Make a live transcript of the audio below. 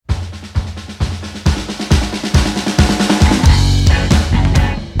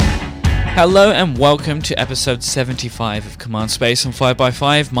Hello and welcome to episode 75 of Command Space on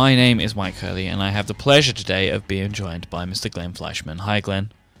 5x5. My name is Mike Hurley and I have the pleasure today of being joined by Mr. Glenn Flashman. Hi,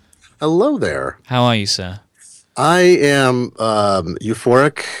 Glenn. Hello there. How are you, sir? I am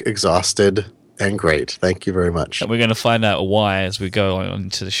euphoric, exhausted, and great. Thank you very much. And we're going to find out why as we go on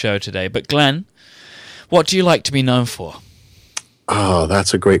into the show today. But Glenn, what do you like to be known for? Oh,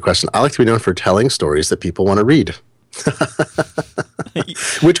 that's a great question. I like to be known for telling stories that people want to read.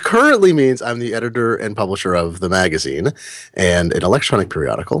 Which currently means I'm the editor and publisher of the magazine and an electronic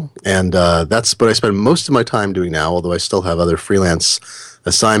periodical. And that's what I spend most of my time doing now, although I still have other freelance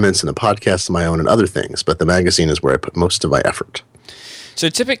assignments and a podcast of my own and other things. But the magazine is where I put most of my effort. So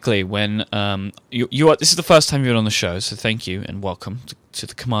typically when you are, this is the first time you're on the show, so thank you and welcome to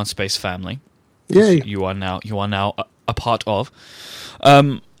the Command Space family. Yay. You are now a part of.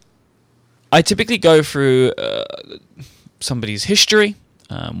 I typically go through somebody's history,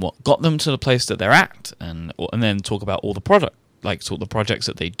 what got them to the place that they're at, and then talk about all the the projects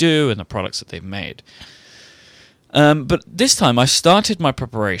that they do and the products that they've made. But this time I started my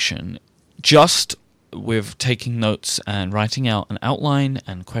preparation just with taking notes and writing out an outline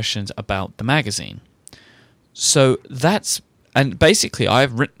and questions about the magazine. So and basically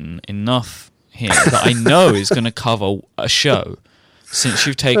I've written enough here that I know is going to cover a show since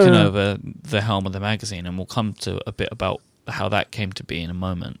you've taken over the helm of the magazine, and we'll come to a bit about how that came to be in a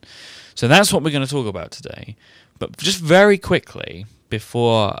moment. So that's what we're going to talk about today. But just very quickly,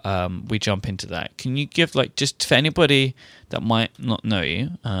 before we jump into that, can you give, just for anybody that might not know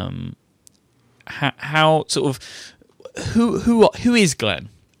you, how sort of who is Glenn?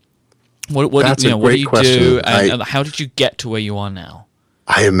 What That's a what do great you question. do, and how did you get to where you are now?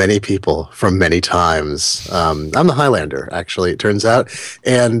 I am many people from many times. I'm the Highlander, actually, it turns out.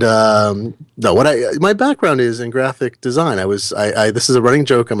 And my background is in graphic design. This is a running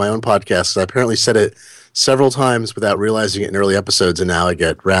joke on my own podcast. I apparently said it several times without realizing it in early episodes, and now I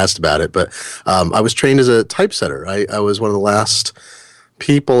get razzed about it. But I was trained as a typesetter. I was one of the last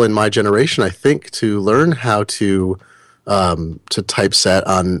people in my generation, I think, to learn how to typeset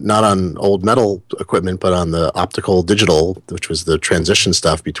not on old metal equipment, but on the optical digital, which was the transition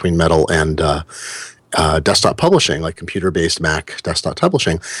stuff between metal and desktop publishing, like computer-based Mac desktop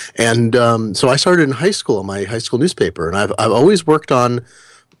publishing. And so I started in high school, my high school newspaper, and I've always worked on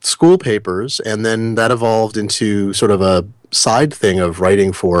school papers, and then that evolved into sort of a side thing of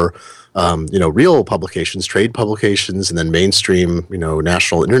writing for real publications, trade publications, and then mainstream,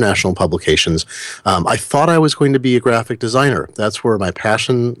 national, international publications. I thought I was going to be a graphic designer. That's where my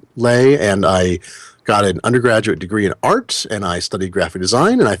passion lay, and I got an undergraduate degree in art, and I studied graphic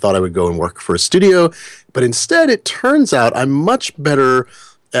design, and I thought I would go and work for a studio. But instead, it turns out I'm much better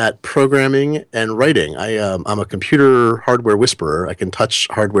at programming and writing. I'm a computer hardware whisperer. I can touch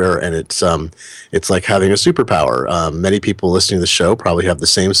hardware, and it's like having a superpower. Many people listening to the show probably have the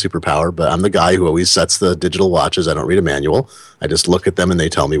same superpower, but I'm the guy who always sets the digital watches. I don't read a manual. I just look at them and they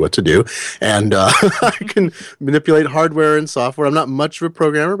tell me what to do. And I can manipulate hardware and software. I'm not much of a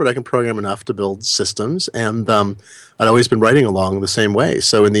programmer, but I can program enough to build systems. And I'd always been writing along the same way.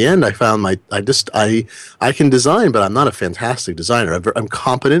 So in the end, I found I can design, but I'm not a fantastic designer. I'm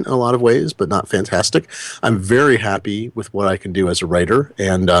competent in a lot of ways, but not fantastic. I'm very happy with what I can do as a writer,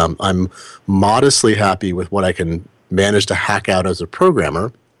 and I'm modestly happy with what I can manage to hack out as a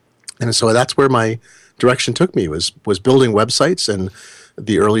programmer. And so that's where my direction took me, was building websites. And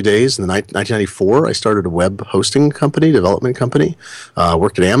the early days in 1994, I started a web hosting company, development company,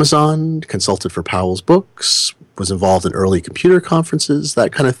 worked at Amazon, consulted for Powell's Books, was involved in early computer conferences,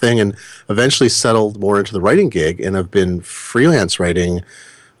 that kind of thing, and eventually settled more into the writing gig, and have been freelance writing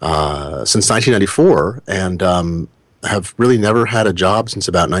since 1994, and have really never had a job since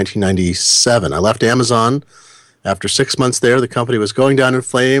about 1997. I left Amazon after 6 months there. The company was going down in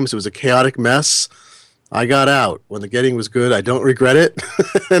flames. It was a chaotic mess. I got out when the getting was good. I don't regret it.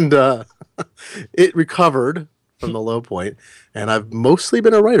 And it recovered from the low point. And I've mostly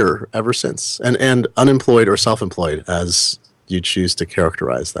been a writer ever since. And unemployed or self-employed, as you choose to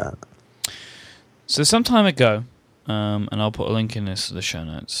characterize that. So some time ago, and I'll put a link in the show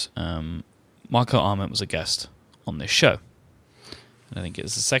notes, Marco Arment was a guest on this show. And I think it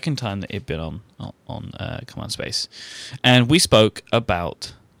was the second time that he'd been on Command Space. And we spoke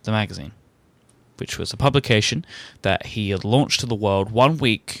about the magazine, which was a publication that he had launched to the world 1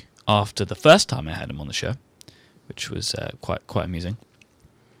 week after the first time I had him on the show, which was quite amusing.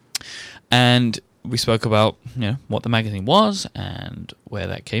 And we spoke about what the magazine was and where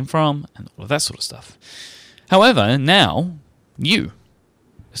that came from and all of that sort of stuff. However, now you,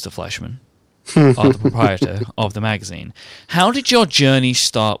 Mr. Flashman, are the proprietor of the magazine. How did your journey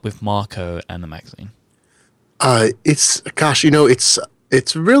start with Marco and the magazine?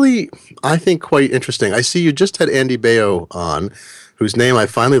 It's really, I think, quite interesting. I see you just had Andy Baio on, whose name I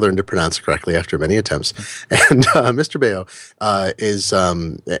finally learned to pronounce correctly after many attempts. And Mr. Baio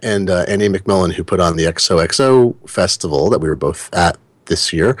and Andy McMillan, who put on the XOXO festival that we were both at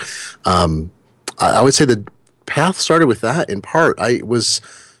this year. I would say the path started with that in part. I was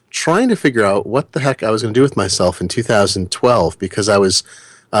trying to figure out what the heck I was going to do with myself in 2012 because I was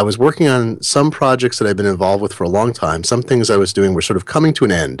working on some projects that I've been involved with for a long time. Some things I was doing were sort of coming to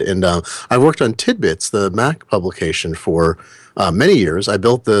an end. And I worked on Tidbits, the Mac publication, for many years. I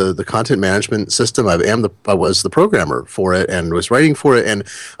built the content management system. I was the programmer for it and was writing for it. And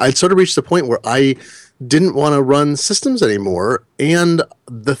I'd sort of reached the point where I didn't want to run systems anymore. And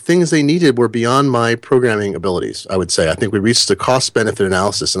the things they needed were beyond my programming abilities, I would say. I think we reached a cost-benefit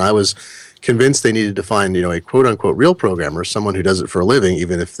analysis, and I was convinced they needed to find, a quote-unquote real programmer, someone who does it for a living,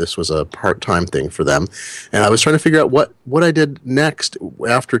 even if this was a part-time thing for them. And I was trying to figure out what I did next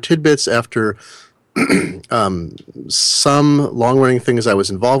after Tidbits, after some long-running things I was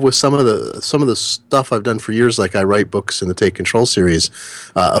involved with, some of the stuff I've done for years, like I write books in the Take Control series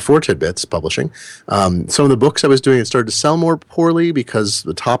for Tidbits Publishing. Some of the books I was doing had started to sell more poorly because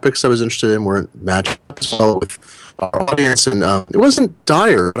the topics I was interested in weren't matching well with our audience, and it wasn't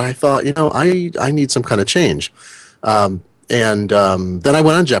dire, but I thought, I need some kind of change. And then I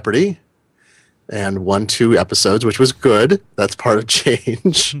went on Jeopardy and won 2 episodes, which was good. That's part of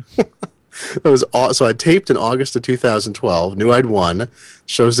change. So I taped in August of 2012, knew I'd won.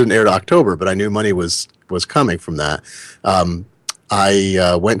 Shows didn't air to October, but I knew money was coming from that.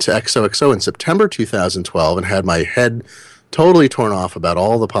 I went to XOXO in September 2012 and had my head totally torn off about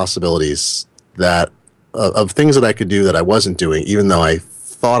all the possibilities that of things that I could do that I wasn't doing, even though I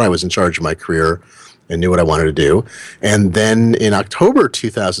thought I was in charge of my career and knew what I wanted to do. And then in October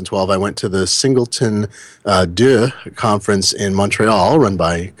 2012, I went to the Singleton 2 conference in Montreal, run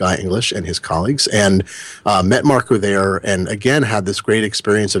by Guy English and his colleagues, and met Marco there, and again had this great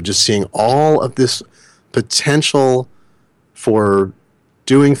experience of just seeing all of this potential for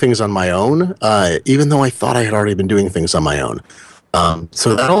doing things on my own, even though I thought I had already been doing things on my own.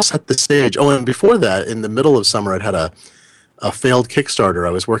 So that all set the stage. Oh, and before that, in the middle of summer, I'd had a failed Kickstarter.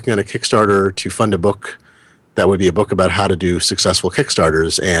 I was working on a Kickstarter to fund a book that would be a book about how to do successful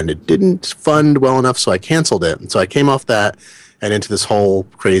Kickstarters, and it didn't fund well enough, so I canceled it. And so I came off that and into this whole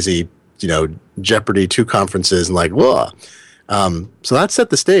crazy, Jeopardy 2 conferences and whoa. So that set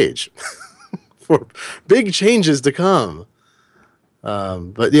the stage for big changes to come.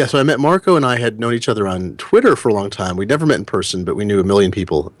 But yeah, so I met Marco, and I had known each other on Twitter for a long time. We'd never met in person, but we knew a million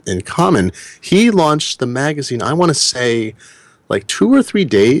people in common. He launched the magazine, I want to say, 2 or 3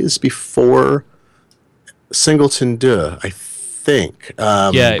 days before Singleton 2, I think.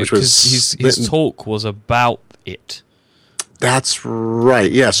 Because his talk was about it. That's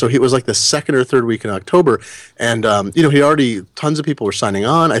right. Yeah, so it was the second or third week in October, and tons of people were signing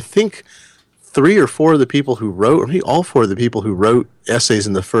on. I think 3 or 4 of the people who wrote, or maybe all 4 of the people who wrote essays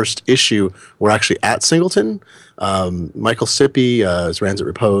in the first issue were actually at Singleton. Michael Sippy, as Rands at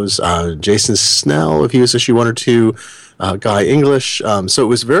Repose, Jason Snell, if he was issue 1 or 2, Guy English. So it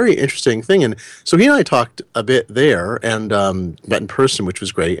was a very interesting thing. And so he and I talked a bit there and met in person, which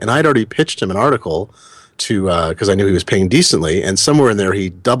was great. And I'd already pitched him an article because I knew he was paying decently. And somewhere in there, he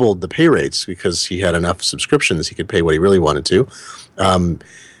doubled the pay rates because he had enough subscriptions he could pay what he really wanted to.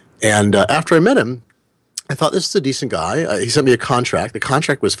 And after I met him, I thought, this is a decent guy. He sent me a contract. The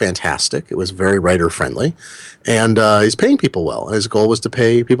contract was fantastic. It was very writer-friendly. And he's paying people well. And his goal was to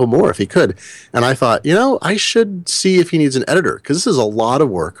pay people more if he could. And I thought, I should see if he needs an editor, because this is a lot of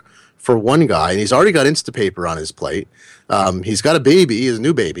work for one guy. And he's already got Instapaper on his plate. He's got a baby, his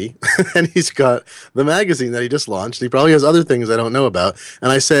new baby, and he's got the magazine that he just launched. He probably has other things I don't know about.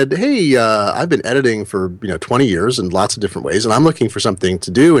 And I said, hey, I've been editing for 20 years in lots of different ways, and I'm looking for something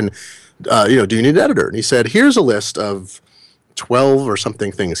to do. And do you need an editor? And he said, here's a list of 12 or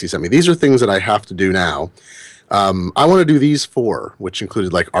something things he sent me. These are things that I have to do now. I want to do these 4, which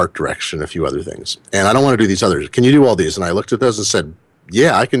included art direction and a few other things. And I don't want to do these others. Can you do all these? And I looked at those and said,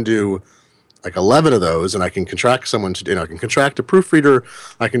 yeah, I can do 11 of those, and I can contract someone to, I can contract a proofreader,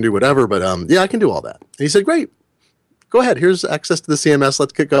 I can do whatever, but yeah, I can do all that. And he said, great, go ahead, here's access to the CMS,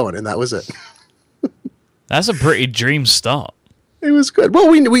 let's get going. And that was it. That's a pretty dream start. It was good. Well,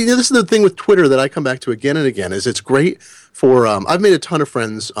 we this is the thing with Twitter that I come back to again and again, is it's great for, I've made a ton of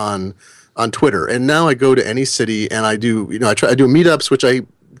friends on Twitter, and now I go to any city and I do, I do meetups, which I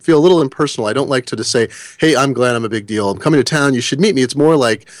feel a little impersonal. I don't like to just say, hey, I'm glad, I'm a big deal, I'm coming to town, you should meet me. It's more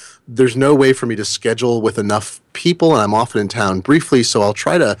like there's no way for me to schedule with enough people, and I'm often in town briefly, so I'll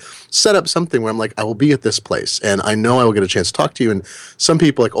try to set up something where I'm like, I will be at this place, and I know I will get a chance to talk to you. And some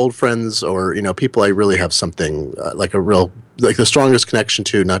people, like old friends or people I really have something like the strongest connection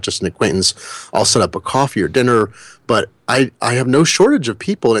to, not just an acquaintance, I'll set up a coffee or dinner. But I have no shortage of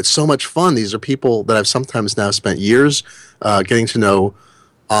people, and it's so much fun. These are people that I've sometimes now spent years getting to know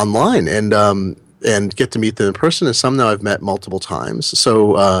online, and get to meet them in person, and some now I've met multiple times.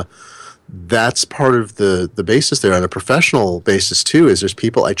 So that's part of the basis there. On a professional basis too, is there's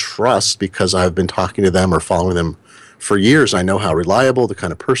people I trust because I've been talking to them or following them for years. I know how reliable, the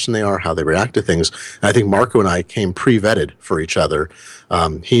kind of person they are, how they react to things. And I think Marco and I came pre-vetted for each other.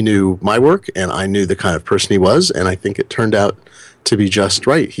 He knew my work, and I knew the kind of person he was, and I think it turned out to be just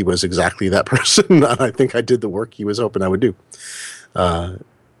right. He was exactly that person, and I think I did the work he was hoping I would do.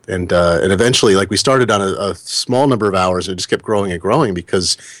 And eventually, like, we started on a small number of hours, and it just kept growing and growing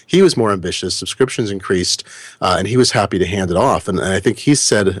because he was more ambitious, subscriptions increased, and he was happy to hand it off. And I think he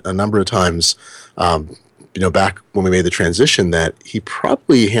said a number of times, back when we made the transition, that he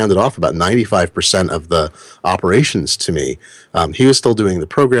probably handed off about 95% of the operations to me. He was still doing the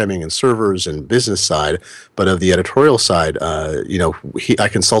programming and servers and business side, but of the editorial side, I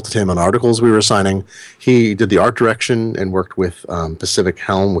consulted him on articles we were assigning. He did the art direction and worked with Pacific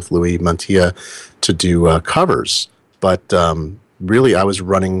Helm with Louis Mantilla to do covers. But really, I was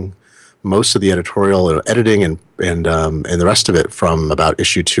running most of the editorial editing and the rest of it from about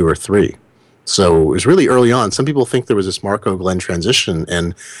issue 2 or 3. So it was really early on. Some people think there was this Marco Glenn transition,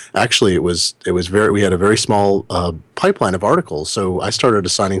 and actually it was we had a very small pipeline of articles. So I started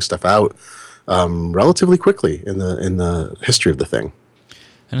assigning stuff out relatively quickly in the history of the thing.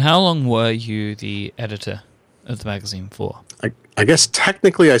 And how long were you the editor of the magazine for? I guess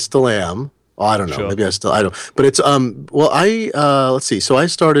technically I still am. Oh, I don't know. Sure. Maybe I don't. But it's let's see. So I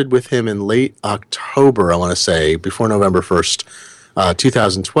started with him in late October, I want to say, before November 1st.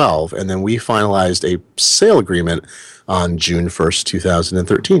 2012, and then we finalized a sale agreement on June 1st,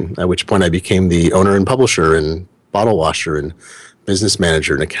 2013, at which point I became the owner and publisher and bottle washer and business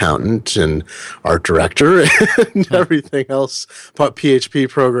manager and accountant and art director and everything else, PHP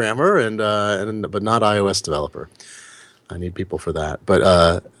programmer and but not iOS developer. I need people for that.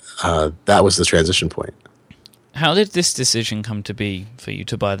 But that was the transition point. How did this decision come to be for you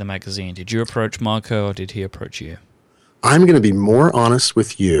to buy the magazine? Did you approach Marco, or did he approach you? I'm going to be more honest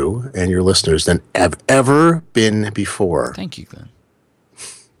with you and your listeners than I've ever been before. Thank you, Glenn.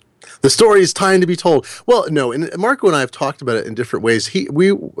 The story is time to be told. Well, no, and Marco and I have talked about it in different ways. He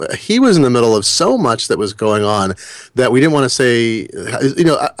was in the middle of so much that was going on that we didn't want to say.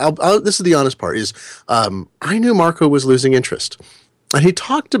 This is the honest part. Is I knew Marco was losing interest, and he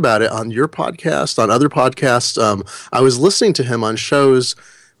talked about it on your podcast, on other podcasts. I was listening to him on shows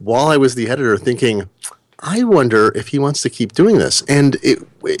while I was the editor, thinking, I wonder if he wants to keep doing this. And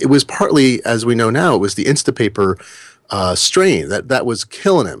it was partly, as we know now, it was the Instapaper strain that was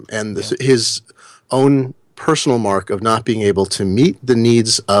killing him, and his own personal mark of not being able to meet the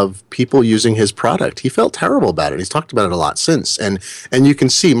needs of people using his product. He felt terrible about it. He's talked about it a lot since, and you can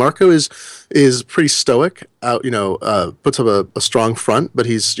see Marco is pretty stoic. Puts up a strong front, but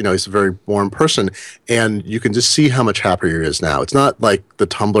he's a very warm person, and you can just see how much happier he is now. It's not like the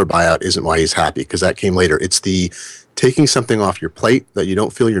Tumblr buyout isn't why he's happy, because that came later. It's the taking something off your plate that you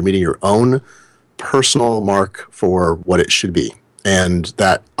don't feel you're meeting your own personal mark for what it should be, and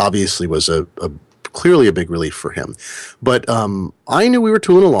that obviously was clearly a big relief for him. But I knew we were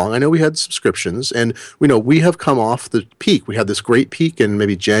tooling along. I know we had subscriptions, and we have come off the peak. We had this great peak in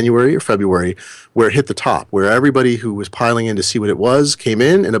maybe January or February where it hit the top, where everybody who was piling in to see what it was came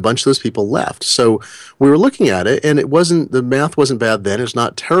in, and a bunch of those people left. So we were looking at it, and the math wasn't bad then. It's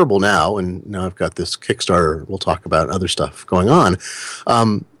not terrible now, and now I've got this Kickstarter we'll talk about and other stuff going on.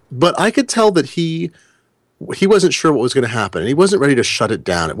 But I could tell that he wasn't sure what was going to happen, and he wasn't ready to shut it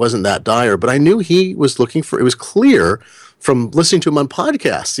down. It wasn't that dire, but I knew he was looking for, it was clear from listening to him on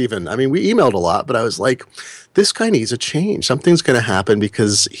podcasts even. I mean, we emailed a lot, but I was like, this guy needs a change. Something's going to happen,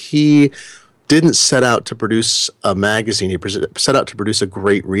 because he didn't set out to produce a magazine. He set out to produce a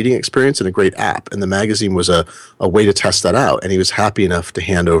great reading experience and a great app, and the magazine was a way to test that out, and he was happy enough to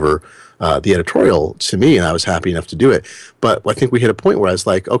hand over the editorial to me, and I was happy enough to do it. But I think we hit a point where I was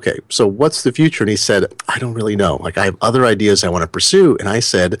like, okay, so what's the future? And he said, I don't really know. Like, I have other ideas I want to pursue. And I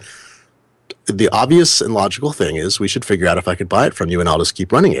said, the obvious and logical thing is we should figure out if I could buy it from you, and I'll just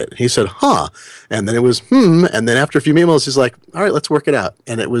keep running it. And he said, huh. And then it was, and then after a few emails, he's like, all right, let's work it out.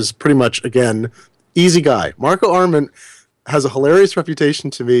 And it was pretty much, again, easy guy. Marco Arment has a hilarious reputation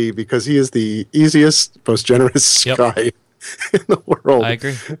to me because he is the easiest, most generous guy in the world. I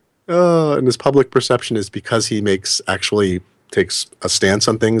agree. And his public perception is because he actually takes a stance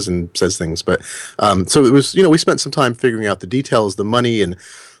on things and says things. But so it was, we spent some time figuring out the details, the money, and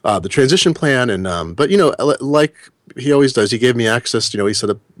the transition plan. And but like he always does, he gave me access. He set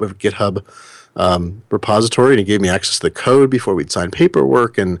up a GitHub repository, and he gave me access to the code before we'd sign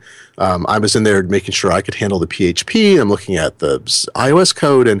paperwork. And I was in there making sure I could handle the PHP. I'm looking at the iOS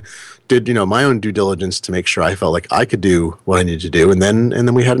code and did my own due diligence to make sure I felt like I could do what I needed to do, and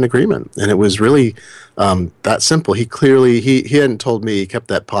then we had an agreement, and it was really that simple. He clearly he hadn't told me. He kept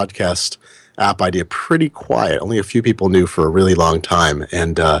that podcast app idea pretty quiet. Only a few people knew for a really long time,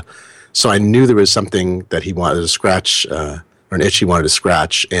 and so I knew there was something that he wanted to scratch, or an itch he wanted to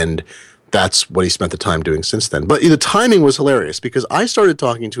scratch, and that's what he spent the time doing since then. But the timing was hilarious because I started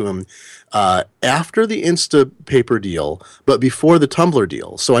talking to him after the Instapaper deal, but before the Tumblr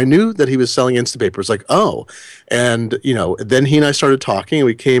deal. So I knew that he was selling Instapaper. It's like, oh. And, then he and I started talking, and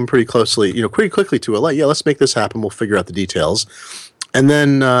we came pretty closely, pretty quickly to let's make this happen. We'll figure out the details. And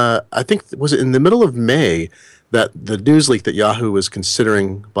then I think, was it in the middle of May that the news leaked that Yahoo was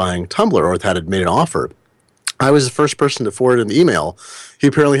considering buying Tumblr, or had made an offer. I was the first person to forward him the email. He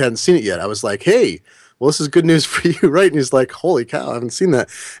apparently hadn't seen it yet. I was like, hey, well, this is good news for you, right? And he's like, holy cow, I haven't seen that.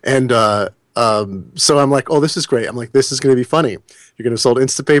 And so I'm like, oh, this is great. I'm like, this is going to be funny. You're going to have sold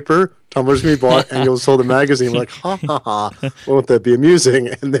Instapaper, Tumblr's going to be bought, and you'll have sold a magazine. We're like, ha, ha, ha. Won't that be amusing?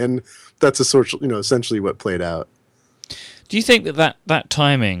 And then that's essentially what played out. Do you think that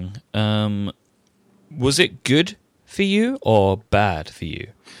timing, was it good for you or bad for you?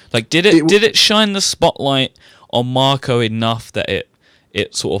 Like, did it shine the spotlight on Marco enough that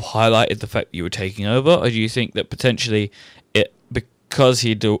it sort of highlighted the fact that you were taking over, or do you think that potentially because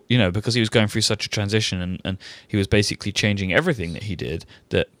he was going through such a transition and he was basically changing everything that he did,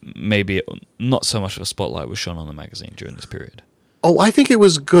 that maybe not so much of a spotlight was shone on the magazine during this period? Oh, I think it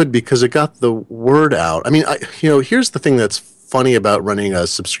was good because it got the word out. I mean, here's the thing that's funny about running a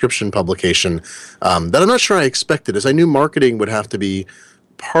subscription publication that I'm not sure I expected, is I knew marketing would have to be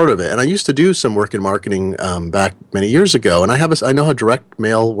part of it. And I used to do some work in marketing back many years ago, and I know how direct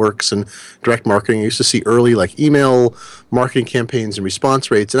mail works and direct marketing. I used to see early email marketing campaigns and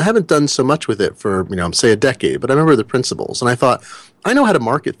response rates, and I haven't done so much with it for say a decade, but I remember the principles, and I thought I know how to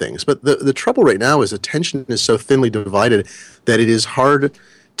market things. But the trouble right now is attention is so thinly divided that it is hard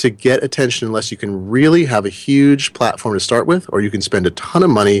to get attention unless you can really have a huge platform to start with, or you can spend a ton of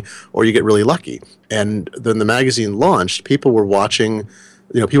money, or you get really lucky. And then the magazine launched, people were watching.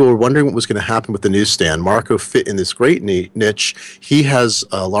 People were wondering what was going to happen with the newsstand. Marco fit in this great niche. He has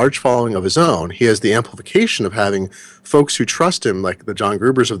a large following of his own. He has the amplification of having folks who trust him, like the John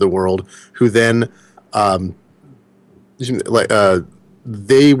Grubers of the world, who then,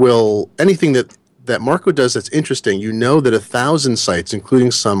 they will, anything that Marco does that's interesting, that 1,000 sites,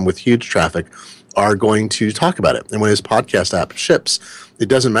 including some with huge traffic, are going to talk about it. And when his podcast app ships, it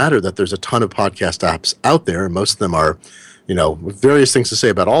doesn't matter that there's a ton of podcast apps out there, and most of them are with various things to say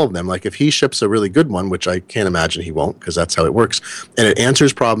about all of them. Like if he ships a really good one, which I can't imagine he won't because that's how it works, and it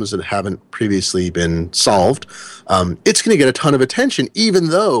answers problems that haven't previously been solved, it's going to get a ton of attention, even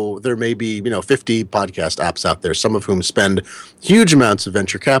though there may be 50 podcast apps out there, some of whom spend huge amounts of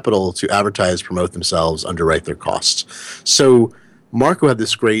venture capital to advertise, promote themselves, underwrite their costs. So Marco had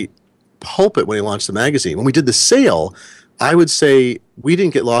this great pulpit when he launched the magazine. When we did the sale, I would say we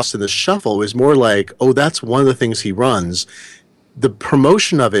didn't get lost in the shuffle. It was more like, oh, that's one of the things he runs. The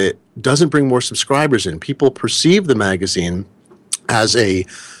promotion of it doesn't bring more subscribers in. People perceive the magazine as a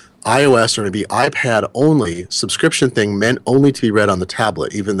iOS or maybe iPad only subscription thing, meant only to be read on the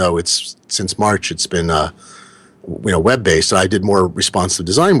tablet, even though since March it's been web-based. I did more responsive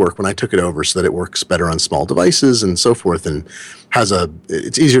design work when I took it over so that it works better on small devices and so forth, and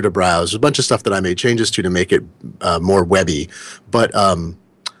it's easier to browse. There's a bunch of stuff that I made changes to make it more webby, but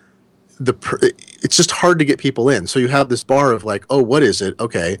it's just hard to get people in. So you have this bar of like, oh, what is it?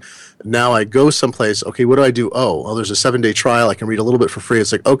 Okay, now I go someplace. Okay, what do I do? Oh, well, there's a 7-day trial. I can read a little bit for free.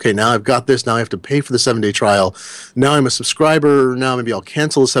 It's like, okay, now I've got this. Now I have to pay for the 7-day trial. Now I'm a subscriber. Now maybe I'll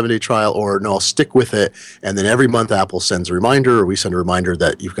cancel the 7-day trial, or no, I'll stick with it. And then every month Apple sends a reminder, or we send a reminder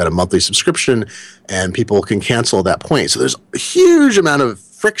that you've got a monthly subscription, and people can cancel at that point. So there's a huge amount of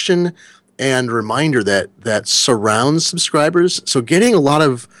friction and reminder that surrounds subscribers. So getting a lot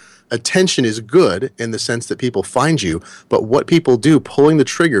of attention is good in the sense that people find you, but what people do, pulling the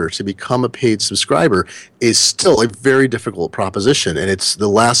trigger to become a paid subscriber, is still a very difficult proposition. And it's the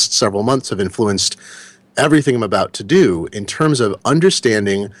last several months have influenced everything I'm about to do in terms of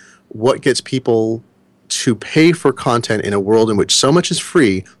understanding what gets people to pay for content in a world in which so much is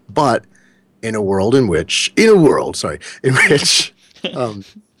free, but in which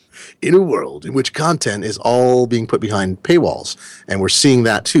in a world in which content is all being put behind paywalls, and we're seeing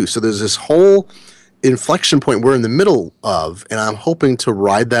that too. So there's this whole inflection point we're in the middle of, and I'm hoping to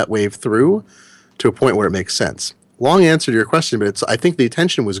ride that wave through to a point where it makes sense. Long answer to your question, but I think the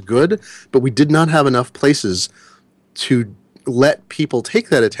attention was good, but we did not have enough places to let people take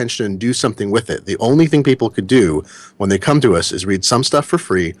that attention and do something with it. The only thing people could do when they come to us is read some stuff for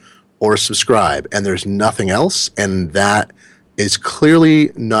free or subscribe, and there's nothing else, and that is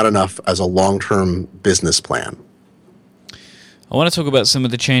clearly not enough as a long-term business plan. I want to talk about some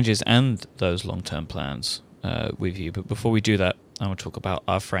of the changes and those long-term plans with you, but before we do that, I want to talk about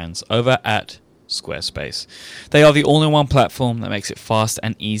our friends over at Squarespace. They are the all-in-one platform that makes it fast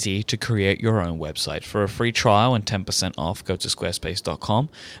and easy to create your own website. For a free trial and 10% off, go to squarespace.com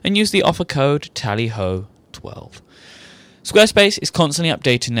and use the offer code TALLYHO12. Squarespace is constantly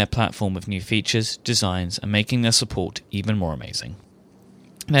updating their platform with new features, designs, and making their support even more amazing.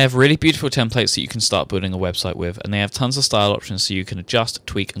 They have really beautiful templates that you can start building a website with, and they have tons of style options so you can adjust,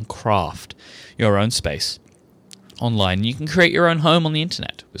 tweak, and craft your own space online. You can create your own home on the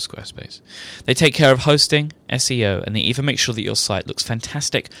internet with Squarespace. They take care of hosting, SEO, and they even make sure that your site looks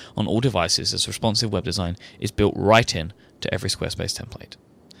fantastic on all devices, as responsive web design is built right in to every Squarespace template.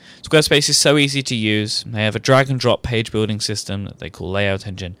 Squarespace is so easy to use. They have a drag and drop page building system that they call Layout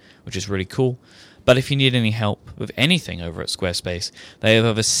Engine, which is really cool. But if you need any help with anything over at Squarespace, they have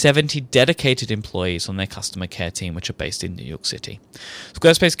over 70 dedicated employees on their customer care team, which are based in New York City.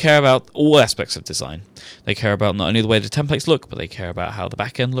 Squarespace care about all aspects of design. They care about not only the way the templates look, but they care about how the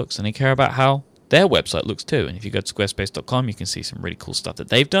back end looks, and they care about how their website looks too. And if you go to squarespace.com, you can see some really cool stuff that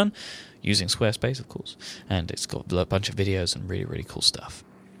they've done, using Squarespace, of course. And it's got a bunch of videos and really, really cool stuff.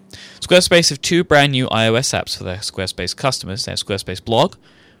 Squarespace have 2 brand new iOS apps for their Squarespace customers. They have Squarespace Blog,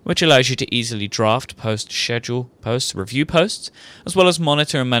 which allows you to easily draft, post, schedule posts, review posts, as well as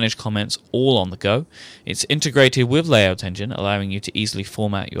monitor and manage comments all on the go. It's integrated with Layout Engine, allowing you to easily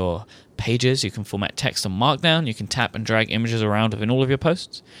format your pages. You can format text and Markdown. You can tap and drag images around within all of your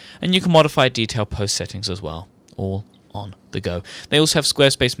posts. And you can modify detailed post settings as well, all on the go. They also have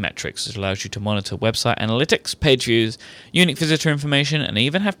Squarespace Metrics, which allows you to monitor website analytics, page views, unique visitor information, and they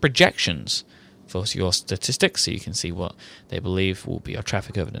even have projections for your statistics, so you can see what they believe will be your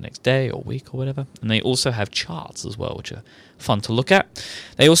traffic over the next day or week or whatever. And they also have charts as well, which are fun to look at.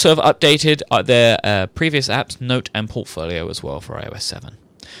 They also have updated their previous apps, Note and Portfolio, as well for iOS 7.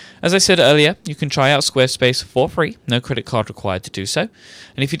 As I said earlier, you can try out Squarespace for free, no credit card required to do so.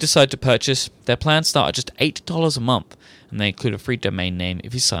 And if you decide to purchase, their plans start at just $8 a month, and they include a free domain name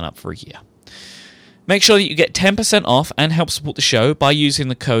if you sign up for a year. Make sure that you get 10% off and help support the show by using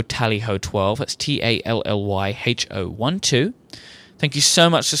the code TALLYHO12. That's TALLYHO12. Thank you so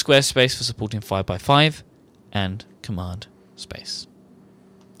much to Squarespace for supporting 5x5 and Command Space.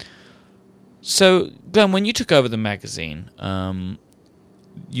 So, Glenn, when you took over the magazine,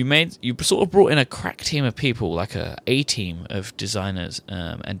 you sort of brought in a crack team of people, like a team of designers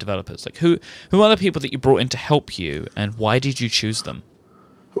and developers. Like who are the people that you brought in to help you, and why did you choose them?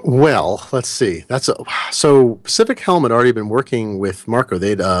 Well, let's see. So Pacific Helm had already been working with Marco.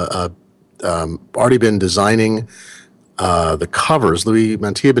 They'd already been designing the covers. Louis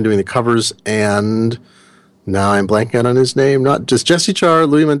Mantilla had been doing the covers, and now I'm blanking out on his name. Not just Jesse Char,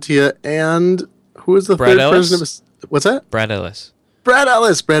 Louis Mantilla, and who was the Brad third Ellis? person? What's that? Brad Ellis. Brad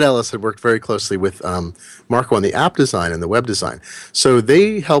Ellis had worked very closely with Marco on the app design and the web design. So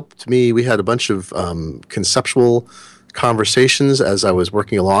they helped me. We had a bunch of conceptual conversations as I was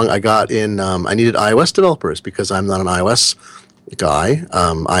working along. I got in. I needed iOS developers because I'm not an iOS guy.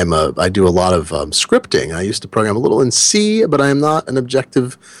 I do a lot of scripting. I used to program a little in C, but I am not an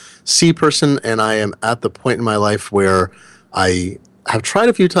Objective C person, and I am at the point in my life where I have tried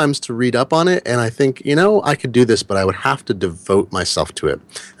a few times to read up on it, and I think, I could do this, but I would have to devote myself to it,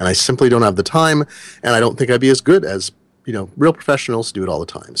 and I simply don't have the time, and I don't think I'd be as good as real professionals do it all the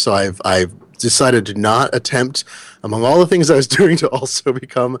time. So I've decided to not attempt, among all the things I was doing, to also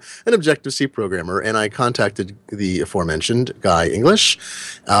become an Objective-C programmer. And I contacted the aforementioned Guy English,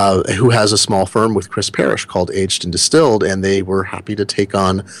 who has a small firm with Chris Parrish called Aged and Distilled, and they were happy to take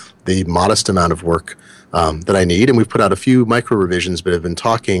on the modest amount of work that I need. And we've put out a few micro revisions, but have been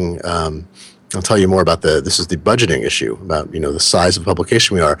talking. I'll tell you more about this is the budgeting issue, about the size of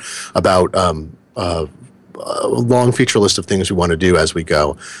publication we are, about a long feature list of things we want to do as we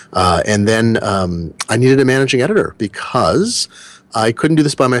go. And then I needed a managing editor because I couldn't do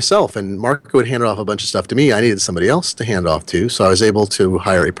this by myself. And Marco had handed off a bunch of stuff to me. I needed somebody else to hand off to. So I was able to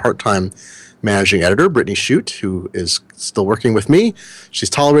hire a part-time managing editor, Brittany Shute, who is still working with me. She's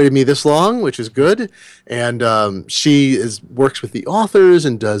tolerated me this long, which is good. And she works with the authors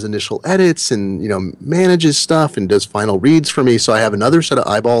and does initial edits and, manages stuff and does final reads for me. So I have another set of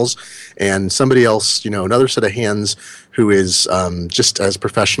eyeballs and somebody else, another set of hands who is just as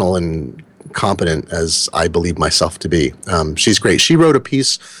professional and competent as I believe myself to be. She's great. She wrote a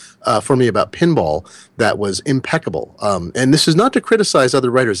piece for me about pinball that was impeccable. And this is not to criticize other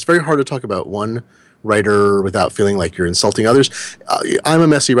writers. It's very hard to talk about one writer without feeling like you're insulting others. I'm a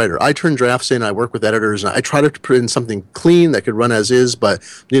messy writer. I turn drafts in, I work with editors, and I try to put in something clean that could run as is, but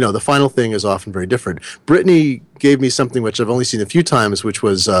the final thing is often very different. Brittany gave me something which I've only seen a few times, which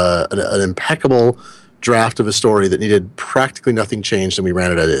was an impeccable draft of a story that needed practically nothing changed, and we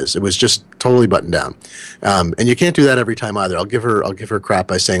ran it as is. It was just totally buttoned down, and you can't do that every time either. I'll give her crap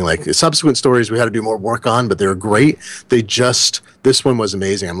by saying like subsequent stories we had to do more work on, but they're great. This one was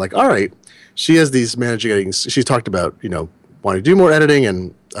amazing. I'm like, all right, she has these managing editing. She talked about wanting to do more editing,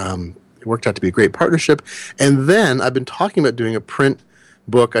 and it worked out to be a great partnership. And then I've been talking about doing a print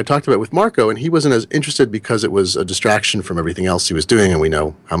book. I talked about it with Marco, and he wasn't as interested because it was a distraction from everything else he was doing, and we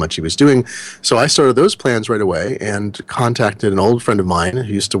know how much he was doing. So I started those plans right away and contacted an old friend of mine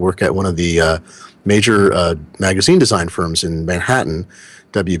who used to work at one of the major magazine design firms in Manhattan,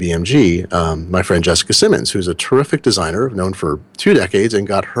 WBMG, my friend Jessica Simmons, who's a terrific designer, known for 2 decades, and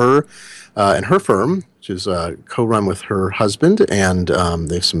got her and her firm, which is co-run with her husband, and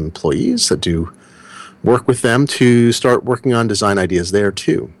they have some employees that do work with them to start working on design ideas there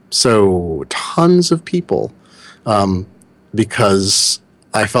too. So tons of people, because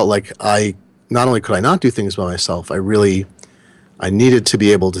I felt like not only could I not do things by myself, I needed to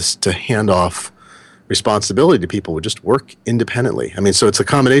be able to hand off responsibility to people who just work independently. I mean, so it's a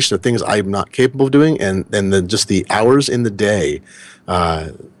combination of things I'm not capable of doing, and then just the hours in the day.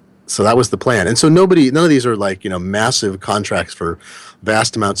 So that was the plan. And so none of these are like, massive contracts for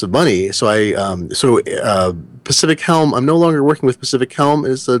vast amounts of money. So Pacific Helm, I'm no longer working with Pacific Helm.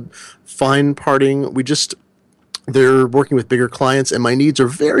 It's a fine parting. They're working with bigger clients, and my needs are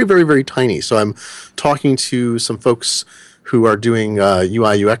very, very, very tiny. So I'm talking to some folks who are doing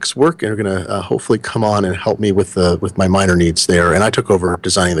UI UX work and are going to hopefully come on and help me with my minor needs there. And I took over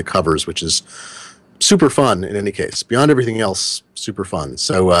designing the covers, which is super fun in any case. Beyond everything else, super fun.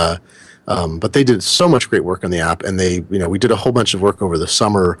 So, but they did so much great work on the app, and we did a whole bunch of work over the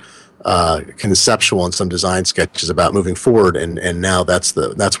summer, conceptual and some design sketches about moving forward, and now that's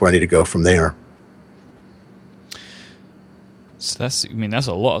where I need to go from there. So that's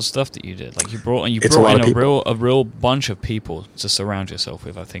a lot of stuff that you did. Like you brought in a real bunch of people to surround yourself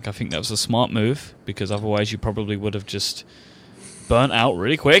with. I think that was a smart move, because otherwise you probably would have just burnt out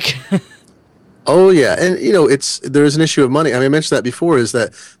really quick. Oh yeah, and there's an issue of money. I mean, I mentioned that before, is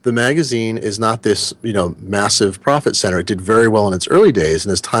that the magazine is not this massive profit center. It did very well in its early days,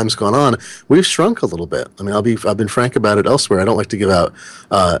 and as time's gone on, we've shrunk a little bit. I mean, I've been frank about it elsewhere. I don't like to give out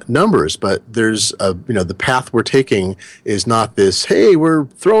numbers, but there's the path we're taking is not this. Hey, we're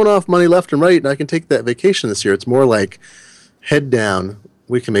throwing off money left and right, and I can take that vacation this year. It's more like head down.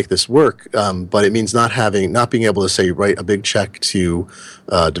 We can make this work, but it means not being able to say write a big check to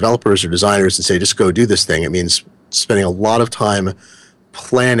developers or designers and say just go do this thing. It means spending a lot of time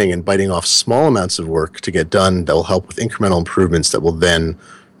planning and biting off small amounts of work to get done that will help with incremental improvements that will then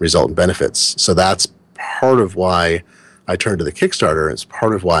result in benefits. So that's part of why I turned to the Kickstarter. It's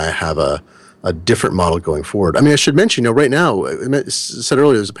part of why I have a different model going forward. I mean, I should mention, right now, I said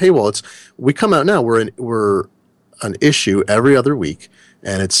earlier, there's a paywall. We come out now. We're an issue every other week.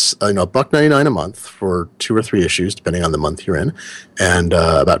 And it's $1.99 a month for 2 or 3 issues, depending on the month you're in, and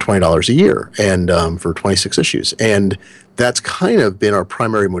about $20 a year, and for 26 issues. And that's kind of been our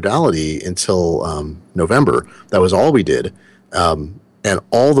primary modality until November. That was all we did, and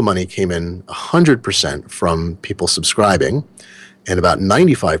all the money came in 100% from people subscribing, and about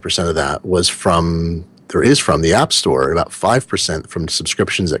 95% of that was from the App Store, and about 5% from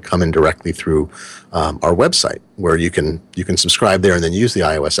subscriptions that come in directly through our website, where you can subscribe there and then use the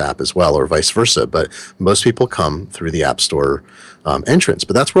iOS app as well, or vice versa. But most people come through the App Store entrance.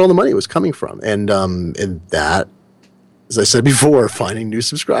 But that's where all the money was coming from. And that, as I said before, finding new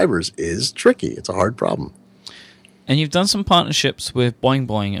subscribers is tricky. It's a hard problem. And you've done some partnerships with Boing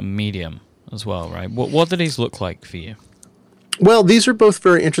Boing and Medium as well, right? What do these look like for you? Well, these are both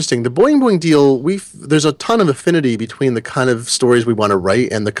very interesting. The Boing Boing deal, there's a ton of affinity between the kind of stories we want to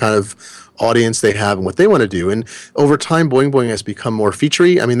write and the kind of audience they have and what they want to do. And over time, Boing Boing has become more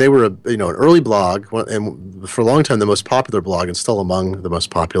featurey. I mean, they were an early blog, and for a long time the most popular blog, and still among the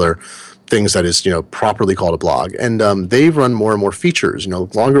most popular. things that is, properly called a blog. And they've run more and more features,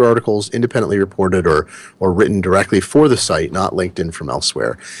 longer articles independently reported or written directly for the site, not linked in from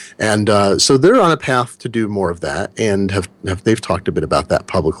elsewhere. And so they're on a path to do more of that, and they've talked a bit about that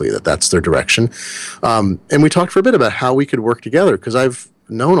publicly, that's their direction. And we talked for a bit about how we could work together, because I've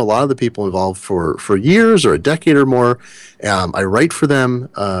known a lot of the people involved for years or a decade or more. I write for them.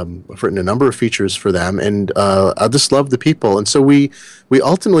 I've written a number of features for them, and I just love the people. And so we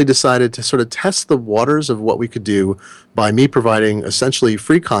ultimately decided to sort of test the waters of what we could do by me providing essentially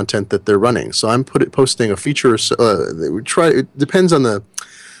free content that they're running. So I'm posting a feature. It depends on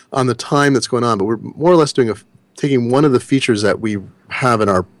the time that's going on, but we're more or less taking one of the features that we have in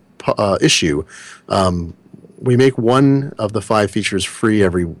our issue. We make one of the 5 features free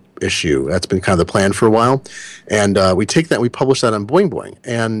every issue. That's been kind of the plan for a while. And we take that, we publish that on Boing Boing.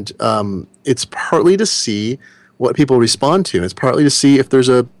 And it's partly to see what people respond to. It's partly to see if there's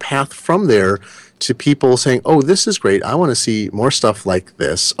a path from there to people saying, oh, this is great. I want to see more stuff like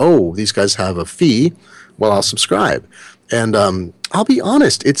this. Oh, these guys have a fee. Well, I'll subscribe. And I'll be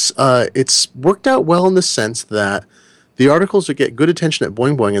honest, it's worked out well in the sense that the articles that get good attention at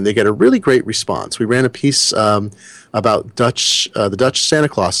Boing Boing, and they get a really great response. We ran a piece about the Dutch Santa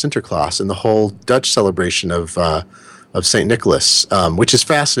Claus, Sinterklaas, and the whole Dutch celebration of Saint Nicholas, which is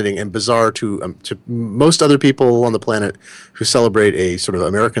fascinating and bizarre to most other people on the planet who celebrate a sort of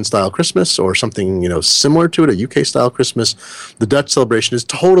American-style Christmas or something similar to it, a UK-style Christmas. The Dutch celebration is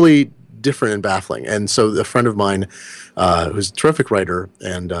totally different and baffling. And so a friend of mine who's a terrific writer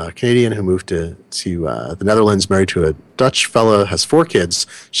and Canadian who moved to the Netherlands, married to a Dutch fella, has 4 kids.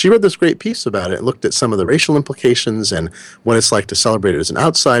 She read this great piece about it and looked at some of the racial implications and what it's like to celebrate it as an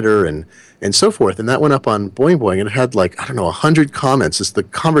outsider and so forth. And that went up on Boing Boing, and it had 100 comments. The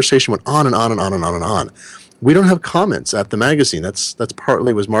conversation went on and on and on and on and on. We don't have comments at the magazine. That's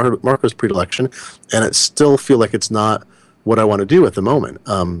partly was Marco's predilection, and it still feel like it's not what I want to do at the moment.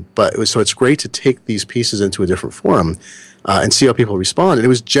 So it's great to take these pieces into a different forum and see how people respond. And it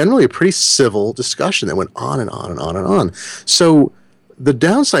was generally a pretty civil discussion that went on and on and on and on. So the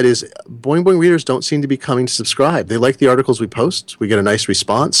downside is Boing Boing readers don't seem to be coming to subscribe. They like the articles we post. We get a nice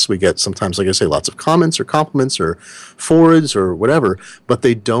response. We get sometimes, like I say, lots of comments or compliments or forwards or whatever, but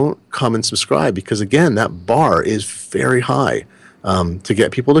they don't come and subscribe because, again, that bar is very high to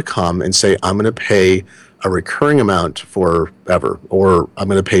get people to come and say, I'm going to pay a recurring amount forever, or I'm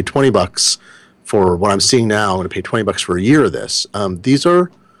going to pay $20 for what I'm seeing now. I'm going to pay $20 for a year of this.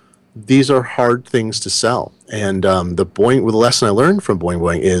 These are hard things to sell. And the lesson I learned from Boing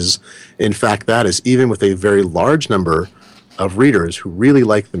Boing is, in fact, that is even with a very large number of readers who really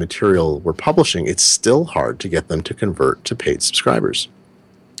like the material we're publishing, it's still hard to get them to convert to paid subscribers.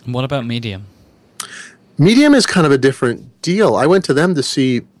 What about Medium? Medium is kind of a different deal. I went to them to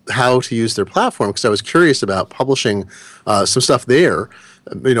see how to use their platform because I was curious about publishing some stuff there,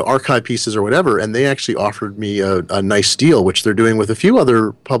 archive pieces or whatever, and they actually offered me a nice deal, which they're doing with a few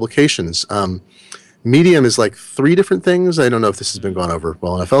other publications. Medium is 3 different things. I don't know if this has been gone over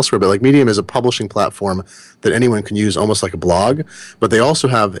well enough elsewhere, but Medium is a publishing platform that anyone can use almost like a blog, but they also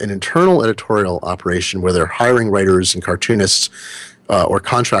have an internal editorial operation where they're hiring writers and cartoonists or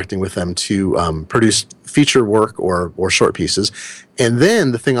contracting with them to produce feature work or short pieces. And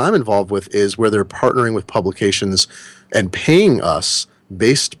then the thing I'm involved with is where they're partnering with publications and paying us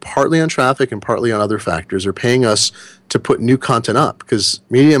based partly on traffic and partly on other factors, or paying us to put new content up, because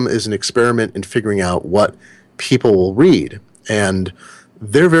Medium is an experiment in figuring out what people will read. And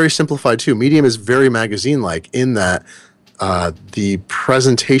they're very simplified too. Medium is very magazine-like in that the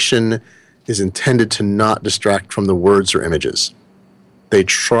presentation is intended to not distract from the words or images. They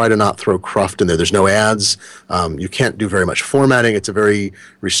try to not throw cruft in there. There's no ads. You can't do very much formatting. It's a very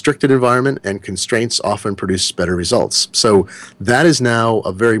restricted environment, and constraints often produce better results. So that is now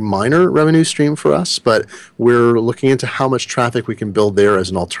a very minor revenue stream for us, but we're looking into how much traffic we can build there as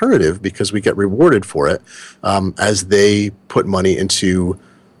an alternative, because we get rewarded for it as they put money into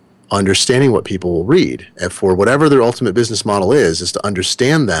understanding what people will read. And for whatever their ultimate business model is to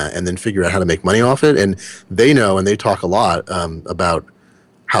understand that and then figure out how to make money off it. And they know, and they talk a lot about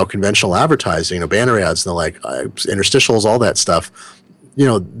how conventional advertising, banner ads and the like, interstitials, all that stuff,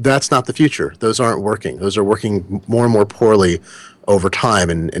 that's not the future. Those aren't working. Those are working more and more poorly over time.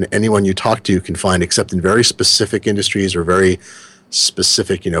 And anyone you talk to can find, except in very specific industries or very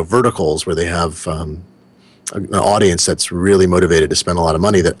specific, verticals where they have an audience that's really motivated to spend a lot of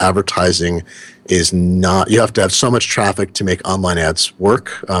money, that advertising is not, you have to have so much traffic to make online ads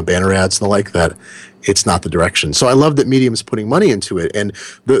work, banner ads and the like, that it's not the direction. So I love that Medium's putting money into it. And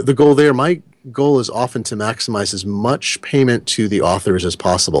the goal there, my goal is often to maximize as much payment to the authors as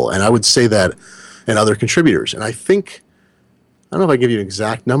possible. And I would say that, and other contributors. And I think, I don't know if I give you an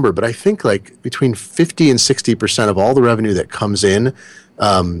exact number, but I think like between 50 and 60% of all the revenue that comes in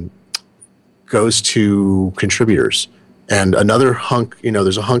goes to contributors. And another hunk,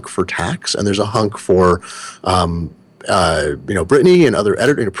 there's a hunk for tax, and there's a hunk for, Brittany and other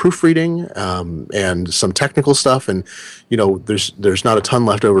editing, proofreading, and some technical stuff. And, there's not a ton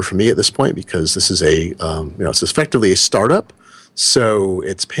left over for me at this point because this is it's effectively a startup. So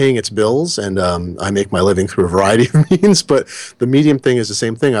it's paying its bills, and I make my living through a variety of means. But the Medium thing is the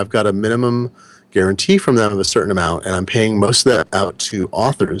same thing. I've got a minimum guarantee from them of a certain amount, and I'm paying most of that out to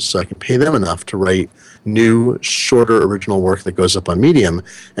authors so I can pay them enough to write new, shorter, original work that goes up on Medium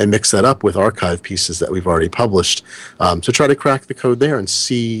and mix that up with archive pieces that we've already published to try to crack the code there and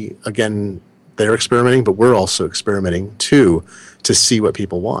see, again, they're experimenting, but we're also experimenting too to see what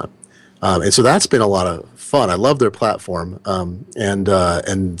people want. And so that's been a lot of fun. I love their platform, and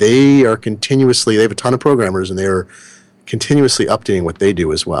they are continuously, they have a ton of programmers, and they're continuously updating what they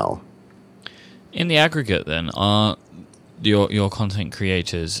do as well. In the aggregate, then, are your content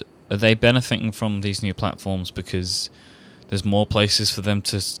creators, are they benefiting from these new platforms because there's more places for them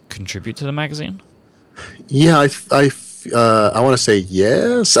to contribute to the magazine? Yeah, I want to say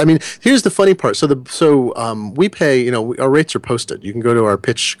yes. I mean, here's the funny part. So we pay. Our rates are posted. You can go to our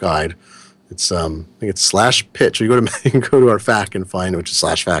pitch guide. It's I think it's /pitch. Or you can go to our FAQ and find it, which is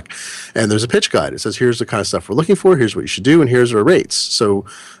 /FAQ, and there's a pitch guide. It says here's the kind of stuff we're looking for. Here's what you should do, and here's our rates. So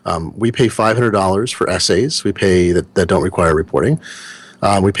we pay $500 for essays. We pay that don't require reporting.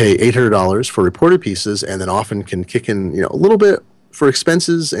 We pay $800 for reported pieces, and then often can kick in a little bit for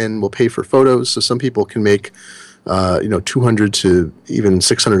expenses, and we'll pay for photos. So some people can make $200 to even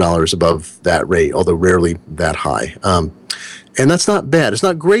 $600 above that rate, although rarely that high. And that's not bad. It's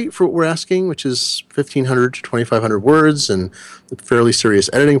not great for what we're asking, which is 1,500 to 2,500 words and a fairly serious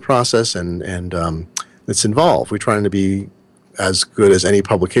editing process, and it's involved. We're trying to be as good as any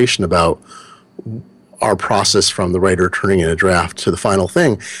publication about our process from the writer turning in a draft to the final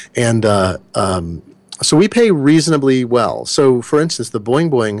thing. And so we pay reasonably well. So, for instance, the Boing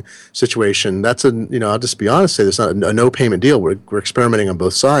Boing situation, that's I'll just be honest, say there's not a no payment deal. We're experimenting on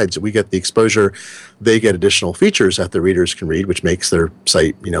both sides. We get the exposure, they get additional features that the readers can read, which makes their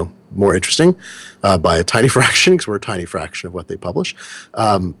site, more interesting by a tiny fraction, because we're a tiny fraction of what they publish.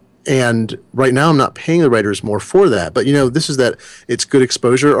 And right now I'm not paying the writers more for that. But, this is that it's good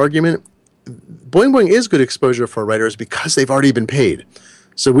exposure argument. Boing Boing is good exposure for writers because they've already been paid.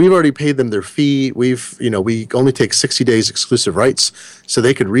 So we've already paid them their fee. We only take 60 days exclusive rights, so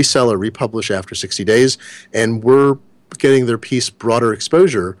they could resell or republish after 60 days, and we're getting their piece broader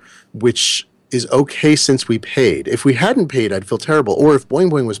exposure, which is okay since we paid. If we hadn't paid, I'd feel terrible. Or if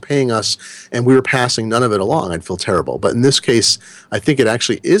Boing Boing was paying us and we were passing none of it along, I'd feel terrible. But in this case, I think it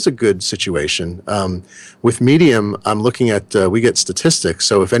actually is a good situation. With Medium, I'm looking at, we get statistics.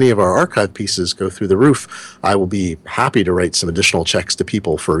 So if any of our archive pieces go through the roof, I will be happy to write some additional checks to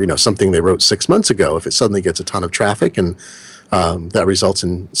people for, something they wrote 6 months ago. If it suddenly gets a ton of traffic and that results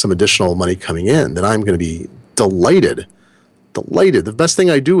in some additional money coming in, then I'm going to be delighted. The best thing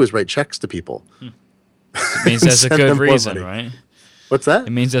I do is write checks to people. It means there's a good reason, right? What's that? It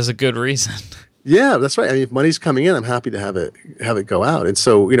means there's a good reason. Yeah, that's right. I mean, if money's coming in, I'm happy to have it go out. And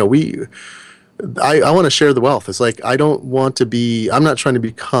so, I want to share the wealth. It's like I'm not trying to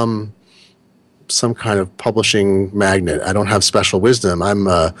become some kind of publishing magnet. I don't have special wisdom. I'm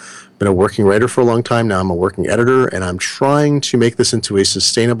been a working writer for a long time now. I'm a working editor, and I'm trying to make this into a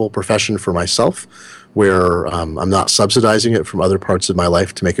sustainable profession for myself, where I'm not subsidizing it from other parts of my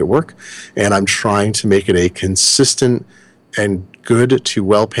life to make it work, and I'm trying to make it a consistent and good to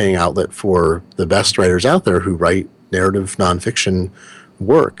well-paying outlet for the best writers out there who write narrative nonfiction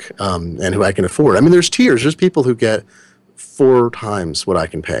work, and who I can afford. I mean, there's tiers. There's people who get 4 times what I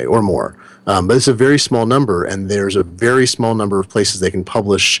can pay or more. But it's a very small number, and there's a very small number of places they can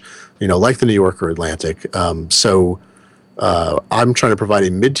publish, like the New Yorker, Atlantic. So I'm trying to provide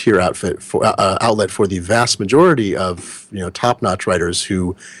a mid-tier outlet for the vast majority of top-notch writers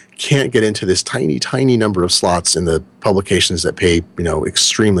who can't get into this tiny, tiny number of slots in the publications that pay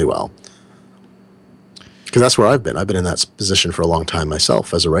extremely well. Because that's where I've been. I've been in that position for a long time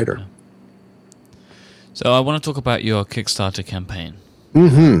myself as a writer. So I want to talk about your Kickstarter campaign.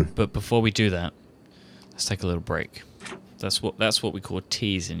 Mm-hmm. But before we do that, let's take a little break. That's what we call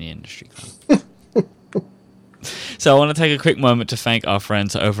tease in the industry. So I want to take a quick moment to thank our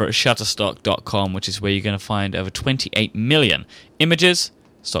friends over at Shutterstock.com, which is where you're going to find over 28 million images,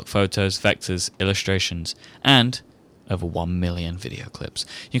 stock photos, vectors, illustrations, and over 1 million video clips.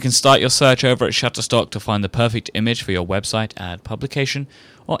 You can start your search over at Shutterstock to find the perfect image for your website, ad, publication,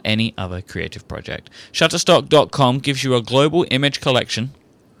 or any other creative project. Shutterstock.com gives you a global image collection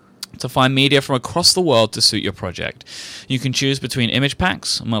to find media from across the world to suit your project. You can choose between image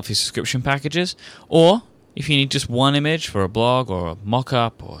packs, monthly subscription packages, or if you need just one image for a blog or a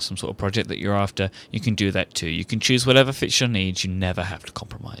mock-up or some sort of project that you're after, you can do that too. You can choose whatever fits your needs. You never have to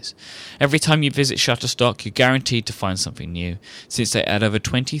compromise. Every time you visit Shutterstock, you're guaranteed to find something new, since they add over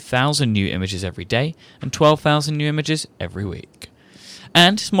 20,000 new images every day and 12,000 new images every week.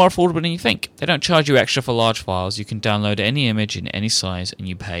 And it's more affordable than you think. They don't charge you extra for large files. You can download any image in any size and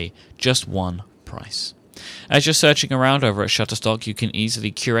you pay just one price. As you're searching around over at Shutterstock, you can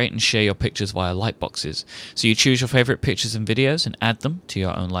easily curate and share your pictures via Lightboxes. So you choose your favorite pictures and videos and add them to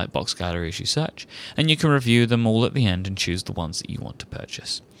your own Lightbox gallery as you search, and you can review them all at the end and choose the ones that you want to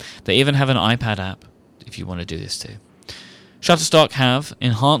purchase. They even have an iPad app if you want to do this too. Shutterstock have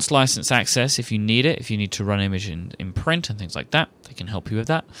enhanced license access if you need it, if you need to run image in print and things like that. They can help you with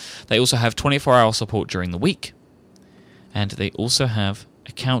that. They also have 24-hour support during the week, and they also have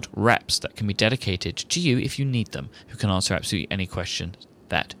account reps that can be dedicated to you if you need them, who can answer absolutely any question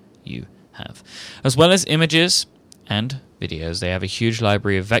that you have. As well as images and videos, they have a huge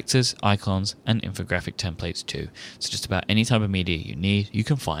library of vectors, icons, and infographic templates too. So just about any type of media you need, you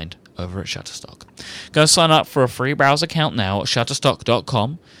can find over at Shutterstock. Go sign up for a free browser account now at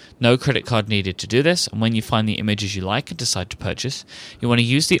shutterstock.com. No credit card needed to do this, and when you find the images you like and decide to purchase, you want to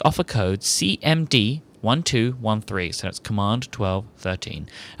use the offer code CMD1213, so that's Command 1213.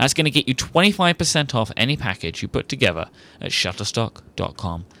 That's going to get you 25% off any package you put together at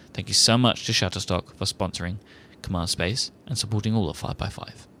shutterstock.com. Thank you so much to Shutterstock for sponsoring Command Space and supporting all of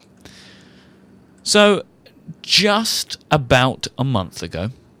 5x5. So, just about a month ago,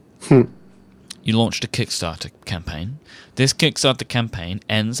 you launched a Kickstarter campaign. This Kickstarter campaign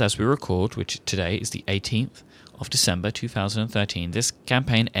ends as we record, which today is the 18th of December 2013. This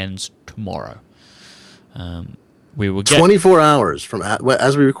campaign ends tomorrow. We will get 24 hours from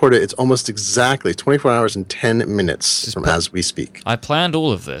as we record it. It's almost exactly 24 hours and 10 minutes from as we speak. I planned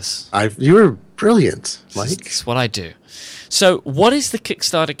all of this. You were brilliant, Mike. It's what I do. So, what is the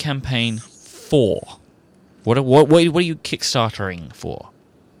Kickstarter campaign for? What are you Kickstartering for?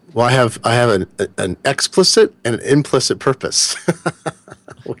 Well, I have an explicit and an implicit purpose.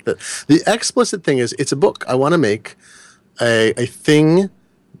 The explicit thing is it's a book. I want to make a thing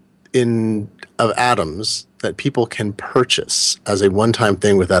of atoms that people can purchase as a one-time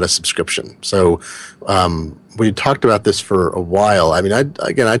thing without a subscription. So we talked about this for a while. I mean, I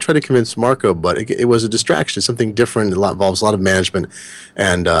tried to convince Marco, but it was a distraction. It's something different. It involves a lot of management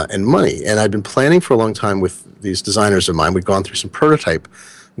and money. And I've been planning for a long time with these designers of mine. We'd gone through some prototype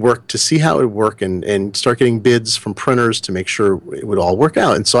work to see how it would work and start getting bids from printers to make sure it would all work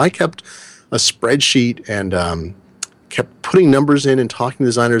out. And so I kept a spreadsheet and kept putting numbers in and talking to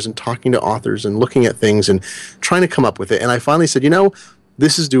designers and talking to authors and looking at things and trying to come up with it. And I finally said,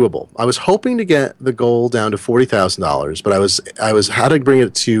 this is doable. I was hoping to get the goal down to $40,000, but I was had to bring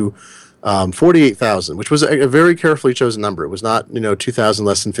it to $48,000, which was a very carefully chosen number. It was not, $2,000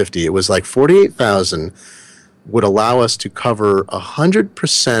 less than 50. It was like $48,000 would allow us to cover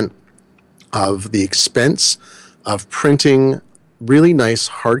 100% of the expense of printing really nice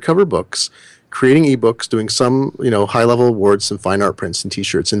hardcover books, creating ebooks, doing some, high-level awards, some fine art prints and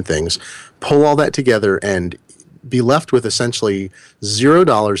T-shirts and things, pull all that together and be left with essentially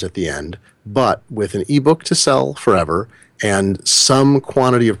 $0 at the end, but with an ebook to sell forever and some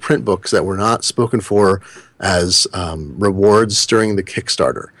quantity of print books that were not spoken for as rewards during the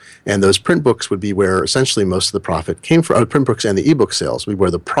Kickstarter. And those print books would be where essentially most of the profit came from. Print books and the ebook sales would be where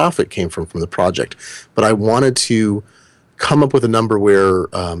the profit came from the project. But I wanted to come up with a number where,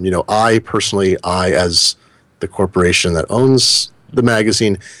 I as the corporation that owns the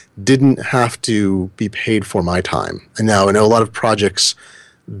magazine, didn't have to be paid for my time. And now I know a lot of projects,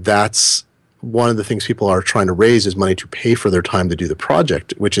 that's one of the things people are trying to raise is money to pay for their time to do the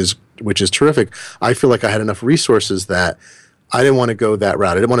project, which is terrific. I feel like I had enough resources that I didn't want to go that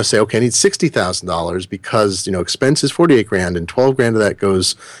route. I didn't want to say, okay, I need $60,000 because, expense is $48,000 and $12,000 of that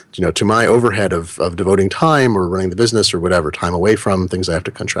goes, to my overhead of devoting time or running the business or whatever, time away from things I have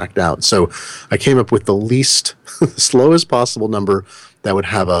to contract out. So I came up with the least, slowest possible number that would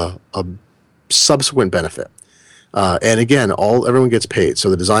have a subsequent benefit. And again, everyone gets paid. So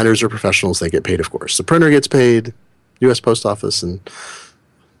the designers are professionals. They get paid, of course. The printer gets paid, U.S. Post Office and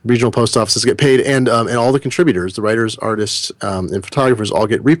regional post offices get paid, and all the contributors, the writers, artists, and photographers all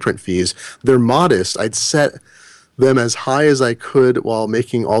get reprint fees. They're modest. I'd set them as high as I could while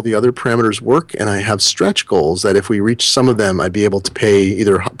making all the other parameters work. And I have stretch goals that if we reach some of them, I'd be able to pay,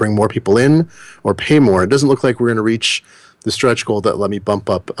 either bring more people in or pay more. It doesn't look like we're going to reach the stretch goal that let me bump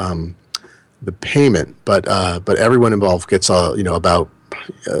up the payment, but everyone involved gets about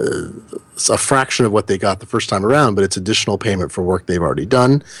a fraction of what they got the first time around, but it's additional payment for work they've already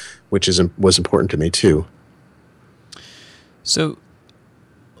done, which was important to me too. So,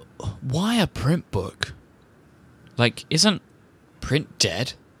 why a print book? Like, isn't print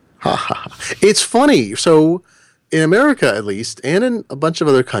dead? It's funny. So, in America at least, and in a bunch of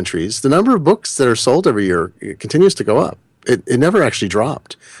other countries, the number of books that are sold every year continues to go up. It never actually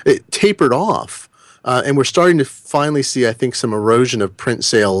dropped. It tapered off. And we're starting to finally see, I think, some erosion of print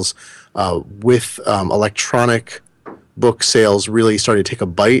sales with electronic book sales really starting to take a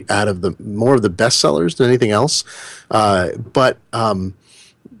bite out of more of the bestsellers than anything else. But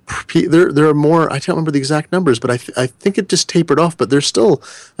there are more. I can't remember the exact numbers, but I think it just tapered off. But there's still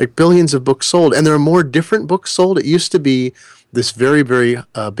like billions of books sold, and there are more different books sold. It used to be this very, very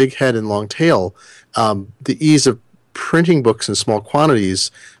big head and long tail. The ease of printing books in small quantities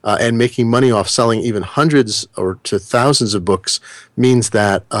and making money off selling even hundreds or to thousands of books means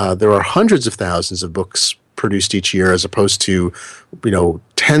that there are hundreds of thousands of books produced each year, as opposed to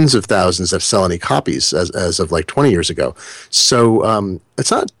tens of thousands that sell any copies as of like 20 years ago. So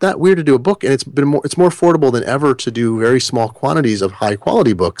it's not that weird to do a book, and it's more affordable than ever to do very small quantities of high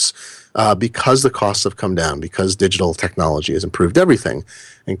quality books because the costs have come down, because digital technology has improved everything,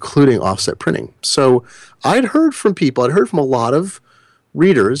 including offset printing. So I'd heard from a lot of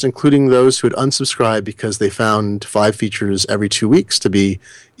readers, including those who had unsubscribed because they found 5 features every 2 weeks to be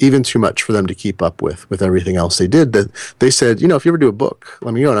even too much for them to keep up with everything else they did. That they said, if you ever do a book,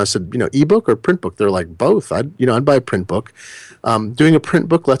 let me know. And I said, ebook or print book? They're like, both. I'd buy a print book. Doing a print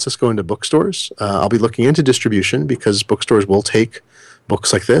book lets us go into bookstores. I'll be looking into distribution because bookstores will take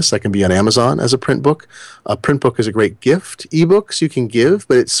books like this. That can be on Amazon as a print book. A print book is a great gift. Ebooks you can give,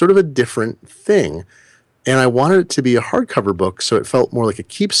 but it's sort of a different thing. And I wanted it to be a hardcover book, so it felt more like a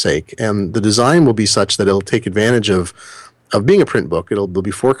keepsake. And the design will be such that it'll take advantage of being a print book. There'll be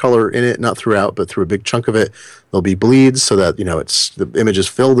 4-color in it, not throughout, but through a big chunk of it. There'll be bleeds so that the images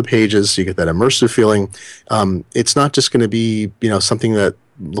fill the pages, so you get that immersive feeling. It's not just going to be something that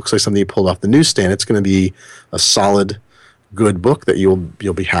looks like something you pulled off the newsstand. It's going to be a solid, good book that you'll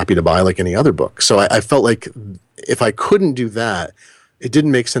be happy to buy like any other book. So I felt like if I couldn't do that, it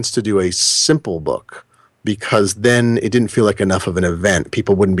didn't make sense to do a simple book, because then it didn't feel like enough of an event.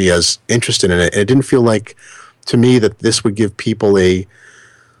 People wouldn't be as interested in it. And it didn't feel like, to me, that this would give people a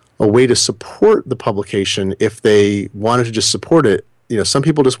way to support the publication if they wanted to just support it. Some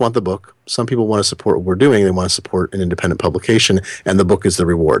people just want the book. Some people want to support what we're doing. They want to support an independent publication, and the book is the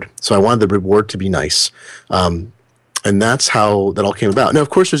reward. So I wanted the reward to be nice. And that's how that all came about. Now,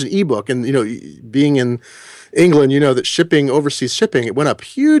 of course, there's an ebook, and being in England, that overseas shipping, it went up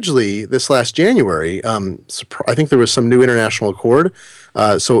hugely this last January. I think there was some new international accord.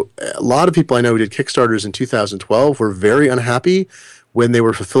 So a lot of people I know who did Kickstarters in 2012 were very unhappy when they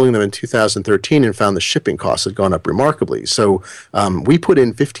were fulfilling them in 2013 and found the shipping costs had gone up remarkably. So we put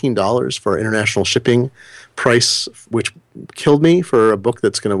in $15 for our international shipping price, which killed me for a book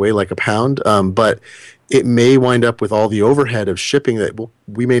that's going to weigh like a pound. But it may wind up with all the overhead of shipping that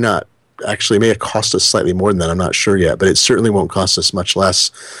we may not. Actually, it may have cost us slightly more than that. I'm not sure yet, but it certainly won't cost us much less.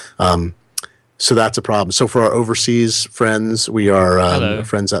 So that's a problem. So for our overseas friends, we are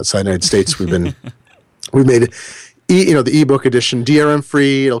friends outside the United States. We've made the ebook edition DRM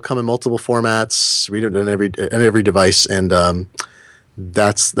free. It'll come in multiple formats. Read it on every device, and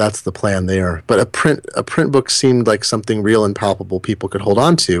that's the plan there. But a print book seemed like something real and palpable people could hold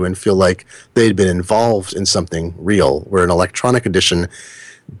on to and feel like they'd been involved in something real. Where an electronic edition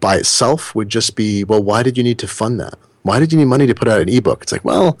by itself would just be, well, why did you need to fund that? Why did you need money to put out an ebook? It's like,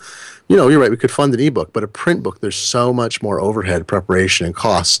 well, you're right, we could fund an ebook, but a print book, there's so much more overhead, preparation, and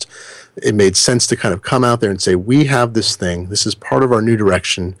cost. It made sense to kind of come out there and say, we have this thing. This is part of our new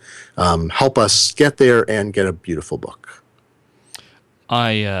direction. Help us get there and get a beautiful book.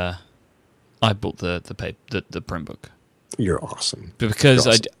 I bought the print book. You're awesome. Because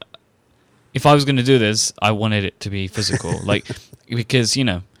You're awesome. If I was going to do this, I wanted it to be physical, because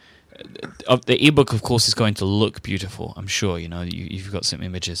the ebook, of course, is going to look beautiful. I'm sure you've got some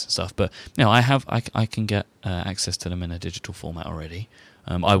images and stuff, but I can get access to them in a digital format already.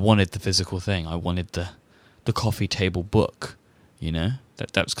 I wanted the physical thing. I wanted the coffee table book.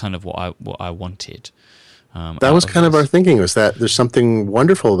 That was kind of what I wanted. That was kind of our thinking, was that there's something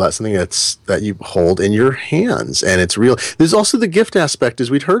wonderful about something that you hold in your hands and it's real. There's also the gift aspect,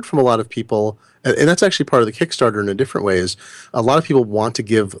 as we'd heard from a lot of people, and that's actually part of the Kickstarter in a different way, is a lot of people want to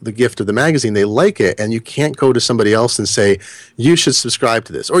give the gift of the magazine. They like it, and you can't go to somebody else and say, you should subscribe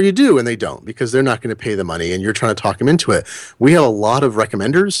to this. Or you do, and they don't, because they're not going to pay the money, and you're trying to talk them into it. We have a lot of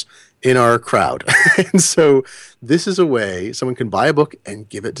recommenders in our crowd. And so this is a way someone can buy a book and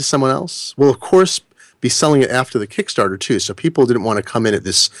give it to someone else. Well, of course, be selling it after the Kickstarter too. So people didn't want to come in at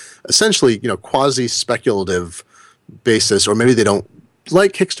this essentially, quasi-speculative basis, or maybe they don't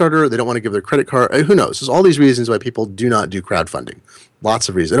like Kickstarter, they don't want to give their credit card. Who knows? There's all these reasons why people do not do crowdfunding. Lots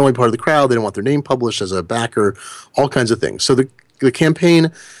of reasons. They don't want to be part of the crowd. They don't want their name published as a backer, all kinds of things. So the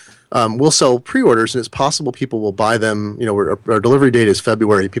campaign will sell pre-orders, and it's possible people will buy them. Our delivery date is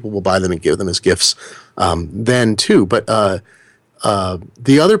February. People will buy them and give them as gifts then too. But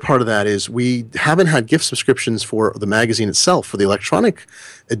the other part of that is we haven't had gift subscriptions for the magazine itself, for the electronic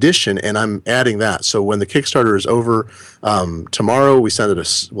edition, and I'm adding that. So when the Kickstarter is over tomorrow, we'll send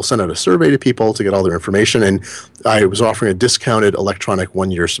out a survey to people to get all their information, and I was offering a discounted electronic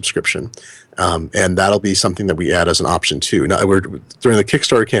 1-year subscription, and that'll be something that we add as an option too. Now, during the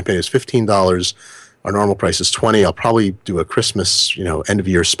Kickstarter campaign, it's $15. Our normal price is $20. I'll probably do a Christmas, end of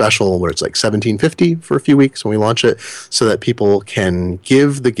year special where it's like $17.50 for a few weeks when we launch it, so that people can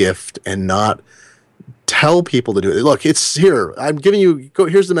give the gift and not tell people to do it. Look, it's here. I'm giving you.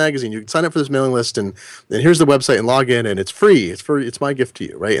 Here's the magazine. You can sign up for this mailing list, and here's the website and log in, and it's free. It's my gift to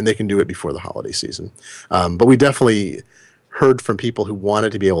you, right? And they can do it before the holiday season. But we definitely heard from people who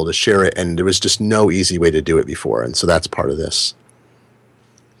wanted to be able to share it, and there was just no easy way to do it before, and so that's part of this.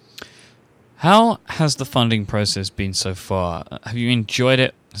 Have the funding process been so far? Have you enjoyed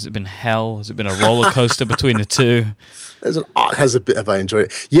it? Has it been hell? Has it been a roller coaster between the two? Have I enjoyed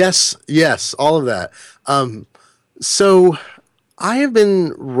it? Yes, all of that. So I have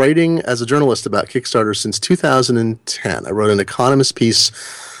been writing as a journalist about Kickstarter since 2010. I wrote an Economist piece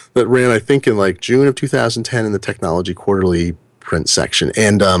that ran, I think, in like June of 2010 in the Technology Quarterly print section.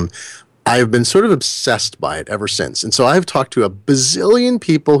 And I've been sort of obsessed by it ever since. And so I've talked to a bazillion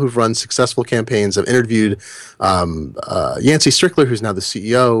people who've run successful campaigns. I've interviewed Yancey Strickler, who's now the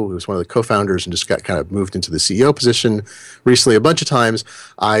CEO, who's one of the co-founders and just got kind of moved into the CEO position recently a bunch of times.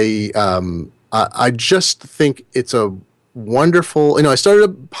 I just think it's a wonderful, I started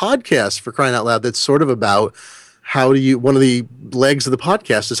a podcast, for crying out loud, that's sort of about one of the legs of the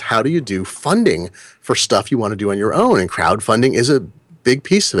podcast is how do you do funding for stuff you want to do on your own? And crowdfunding is a big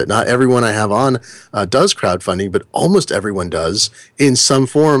piece of it. Not everyone I have on does crowdfunding, but almost everyone does in some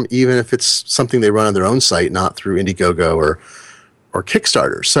form, even if it's something they run on their own site, not through Indiegogo or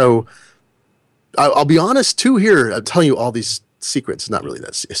Kickstarter. So I'll be honest too here. I'm telling you all these secrets. Not really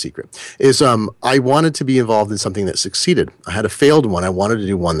that's a secret. Is I wanted to be involved in something that succeeded. I had a failed one. I wanted to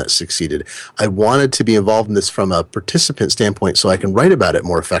do one that succeeded. I wanted to be involved in this from a participant standpoint so I can write about it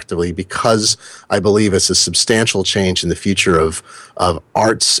more effectively, because I believe it's a substantial change in the future of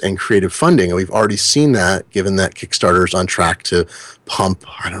arts and creative funding. And we've already seen that, given that Kickstarter is on track to pump,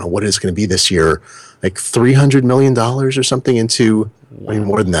 I don't know what it's going to be this year, like $300 million or something into, I mean,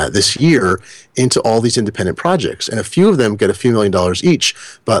 more than that, this year, into all these independent projects. And a few of them get a few $1 million each,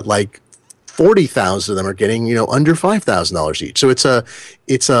 but like 40,000 of them are getting, under $5,000 each. So it's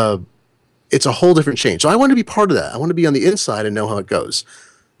a whole different change. So I want to be part of that. I want to be on the inside and know how it goes.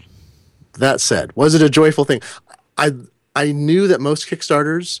 That said, was it a joyful thing? I knew that most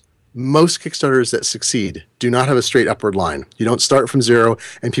Kickstarters that succeed do not have a straight upward line. You don't start from zero,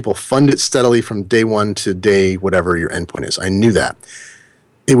 and people fund it steadily from day one to day whatever your endpoint is. I knew that.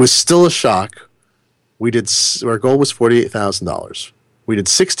 It was still a shock. Our goal was $48,000. We did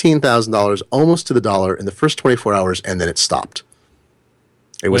 $16,000, almost to the dollar, in the first 24 hours, and then it stopped.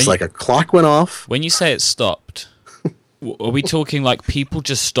 It was like a clock went off. When you say it stopped, are we talking like people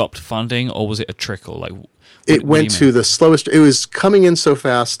just stopped funding, or was it a trickle? Like, it went to the slowest. It was coming in so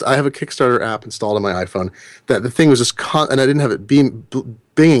fast. I have a Kickstarter app installed on my iPhone that the thing was just and I didn't have it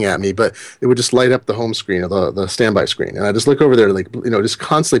binging at me, but it would just light up the home screen or the standby screen, and I just look over there, like just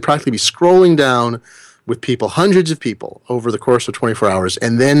constantly, practically be scrolling down with people, hundreds of people over the course of 24 hours,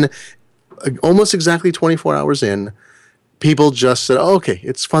 and then almost exactly 24 hours in, people just said, "Oh, okay,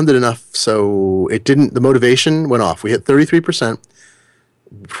 it's funded enough." So it didn't. The motivation went off. We hit 33%,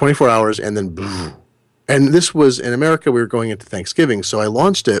 24 hours, and then. And this was in America. We were going into Thanksgiving, so I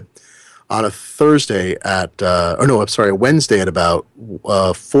launched it on a Wednesday at about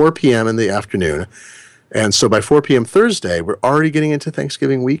 4 p.m. in the afternoon. And so by 4 p.m. Thursday, we're already getting into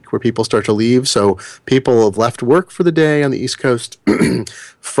Thanksgiving week where people start to leave. So people have left work for the day on the East Coast.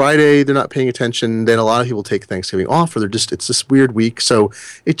 Friday, they're not paying attention. Then a lot of people take Thanksgiving off, or it's this weird week. So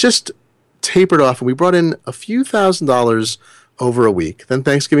it just tapered off, and we brought in a few $1,000s over a week. Then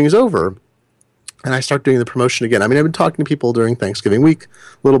Thanksgiving is over, and I start doing the promotion again. I mean, I've been talking to people during Thanksgiving week,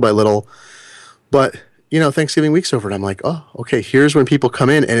 little by little, but Thanksgiving week's over, and I'm like, oh, okay, here's when people come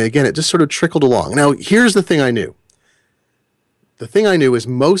in. And again, it just sort of trickled along. Now, here's the thing I knew. The thing I knew is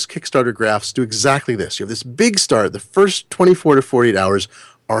most Kickstarter graphs do exactly this. You have this big start. The first 24 to 48 hours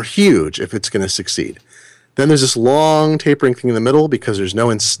are huge if it's going to succeed. Then there's this long tapering thing in the middle because there's no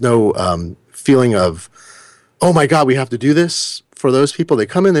feeling of, oh my God, we have to do this. For those people, they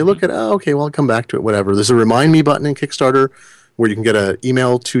come in, they look at, oh, okay, well, I'll come back to it, whatever. There's a remind me button in Kickstarter where you can get an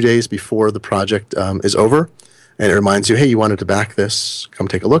email 2 days before the project is over, and it reminds you, hey, you wanted to back this, come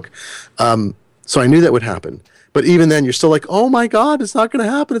take a look. So I knew that would happen. But even then, you're still like, oh my God, it's not going to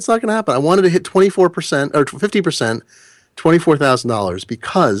happen. It's not going to happen. I wanted to hit 24% or 50%, $24,000,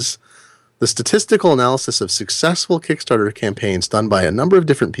 because the statistical analysis of successful Kickstarter campaigns done by a number of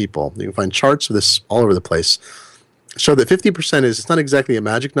different people, you can find charts of this all over the place, show that 50% it's not exactly a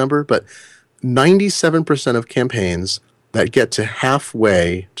magic number, but 97% of campaigns that get to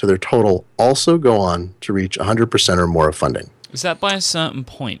halfway to their total also go on to reach 100% or more of funding. Is that by a certain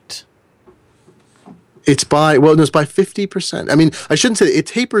point? It's by 50%. I mean, I shouldn't say it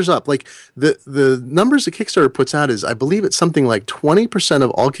tapers up. Like the numbers that Kickstarter puts out is, I believe it's something like 20%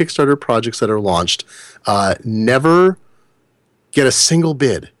 of all Kickstarter projects that are launched never get a single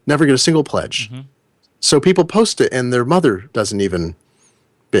bid, never get a single pledge. Mm-hmm. So people post it and their mother doesn't even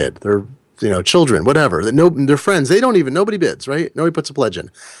bid. Their children, whatever, their friends, nobody bids, right? Nobody puts a pledge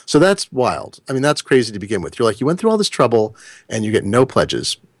in. So that's wild. I mean, that's crazy to begin with. You're like, you went through all this trouble and you get no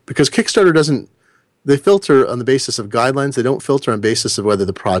pledges because Kickstarter they filter on the basis of guidelines. They don't filter on basis of whether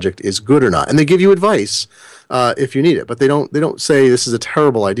the project is good or not. And they give you advice if you need it, but they don't say this is a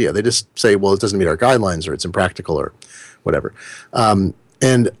terrible idea. They just say, well, it doesn't meet our guidelines or it's impractical or whatever. And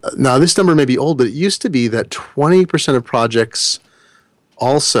now this number may be old, but it used to be that 20% of projects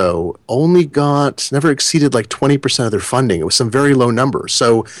also never exceeded like 20% of their funding. It was some very low number.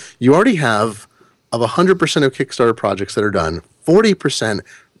 So you already have, of 100% of Kickstarter projects that are done, 40%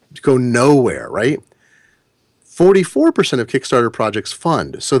 go nowhere, right? 44% of Kickstarter projects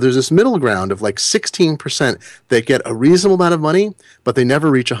fund. So there's this middle ground of like 16% that get a reasonable amount of money, but they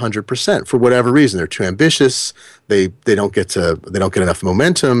never reach 100% for whatever reason. They're too ambitious. They don't get enough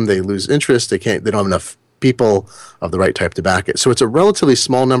momentum. They lose interest. They don't have enough people of the right type to back it. So it's a relatively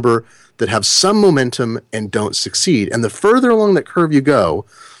small number that have some momentum and don't succeed. And the further along that curve you go,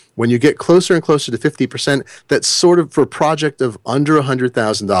 when you get closer and closer to 50%, that's sort of for a project of under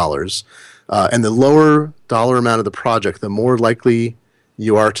 $100,000, and the lower dollar amount of the project, the more likely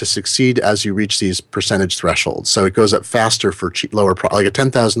you are to succeed as you reach these percentage thresholds. So it goes up faster for like a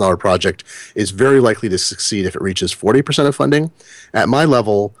 $10,000 project is very likely to succeed if it reaches 40% of funding. At my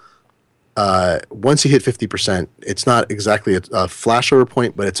level, once you hit 50%, it's not exactly a flashover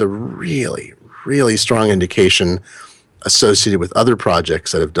point, but it's a really, really strong indication associated with other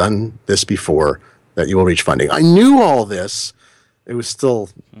projects that have done this before that you will reach funding. I knew all this. It was still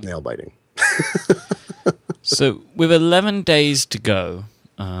nail-biting. So with 11 days to go,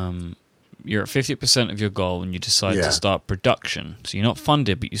 you're at 50% of your goal and you decide to start production. So you're not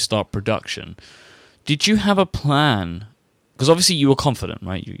funded, but you start production. Did you have a plan? Because obviously you were confident,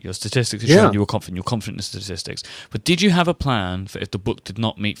 right? Your statistics showed you were confident. You're confident in the statistics. But did you have a plan for if the book did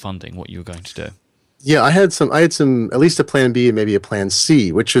not meet funding, what you were going to do? Yeah, I had some, at least a plan B and maybe a plan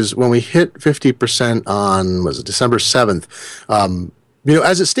C, which is when we hit 50% on, December 7th,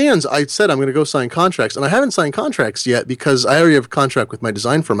 as it stands, I said I'm going to go sign contracts, and I haven't signed contracts yet because I already have a contract with my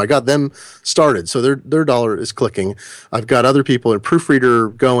design firm. I got them started, so their dollar is clicking. I've got other people, a proofreader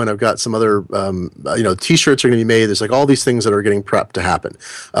going. I've got some other, T-shirts are going to be made. There's like all these things that are getting prepped to happen.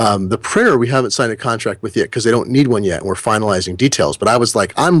 The printer we haven't signed a contract with yet because they don't need one yet, and we're finalizing details. But I was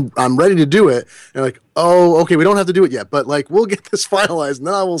like, I'm ready to do it, and like, oh, okay, we don't have to do it yet, but like we'll get this finalized, and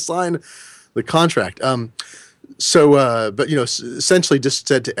then I will sign the contract. Essentially just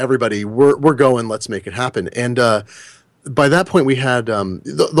said to everybody, we're going, let's make it happen. And by that point, we had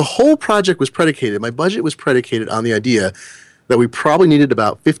the whole project was predicated. My budget was predicated on the idea that we probably needed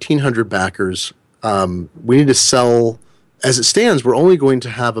about 1,500 backers. We need to sell, as it stands, we're only going to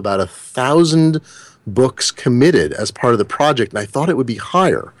have about 1,000 books committed as part of the project, and I thought it would be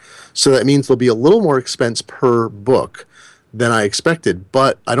higher. So that means there'll be a little more expense per book. than I expected,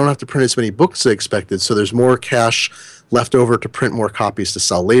 but I don't have to print as many books as I expected, so there's more cash left over to print more copies to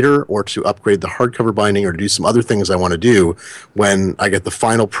sell later, or to upgrade the hardcover binding, or to do some other things I want to do. When I get the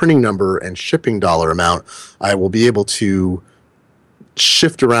final printing number and shipping dollar amount, I will be able to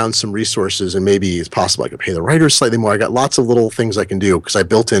shift around some resources, and maybe it's possible I could pay the writers slightly more. I got lots of little things I can do because I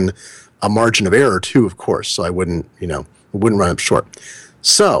built in a margin of error too, of course, so I wouldn't run up short.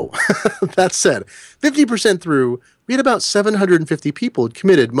 So that said, 50% through, we had about 750 people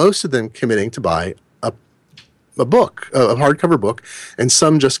committed, most of them committing to buy a book, a hardcover book, and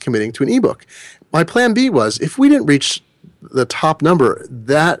some just committing to an ebook. My plan B was, if we didn't reach the top number,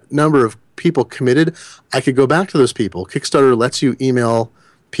 that number of people committed, I could go back to those people. Kickstarter lets you email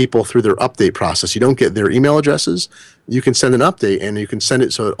people through their update process. You don't get their email addresses. You can send an update, and you can send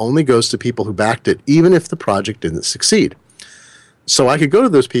it so it only goes to people who backed it, even if the project didn't succeed. So I could go to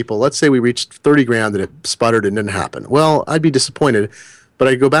those people. Let's say we reached 30 grand and it sputtered and didn't happen. Well, I'd be disappointed, but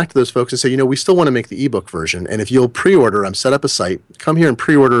I'd go back to those folks and say, we still want to make the ebook version, and if you'll pre-order, I'm set up a site, come here and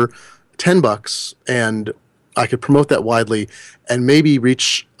pre-order $10, and I could promote that widely and maybe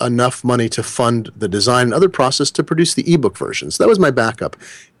reach enough money to fund the design and other process to produce the ebook version. So that was my backup.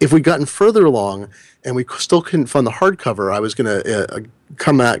 If we'd gotten further along and we still couldn't fund the hardcover, I was going to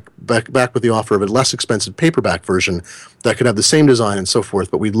come back with the offer of a less expensive paperback version that could have the same design and so forth,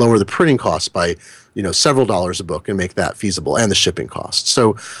 but we'd lower the printing costs by several dollars a book and make that feasible, and the shipping costs.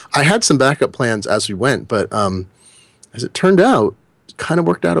 So I had some backup plans as we went, but as it turned out, it kind of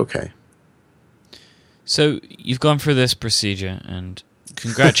worked out okay. So you've gone through this procedure, and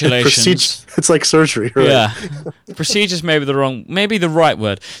congratulations. It's like surgery, right? Yeah. Procedure's maybe the right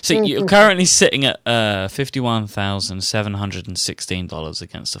word. So you're currently sitting at $51,716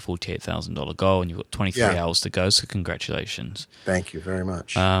 against a $48,000 goal, and you've got 23 hours to go, so congratulations. Thank you very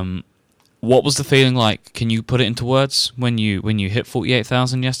much. What was the feeling like? Can you put it into words when you hit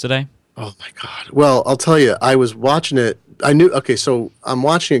 48,000 yesterday? Oh my God. Well, I'll tell you, I was watching it. I knew, okay, so I'm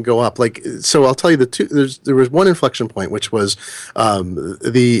watching it go up. So I'll tell you there was one inflection point, which was again,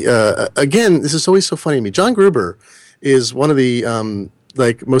 this is always so funny to me. John Gruber is one of the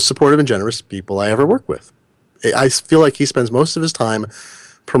most supportive and generous people I ever work with. I feel like he spends most of his time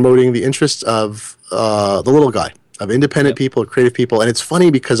promoting the interests of the little guy, of independent people, creative people. And it's funny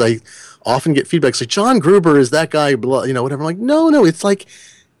because I often get feedback like, John Gruber is that guy, whatever. I'm like, no, it's like,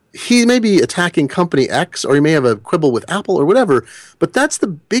 he may be attacking company X, or he may have a quibble with Apple or whatever, but that's the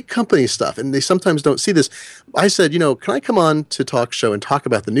big company stuff, and they sometimes don't see this. I said, can I come on to talk show and talk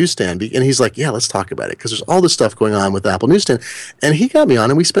about the newsstand? And he's like, yeah, let's talk about it, because there's all this stuff going on with Apple Newsstand. And he got me on,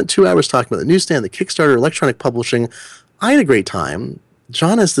 and we spent 2 hours talking about the newsstand, the Kickstarter, electronic publishing. I had a great time.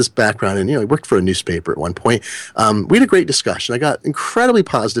 John has this background, and he worked for a newspaper at one point. We had a great discussion. I got incredibly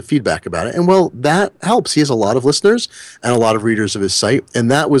positive feedback about it, and well, that helps. He has a lot of listeners and a lot of readers of his site, and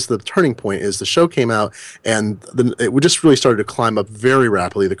that was the turning point. Is the show came out, and it just really started to climb up very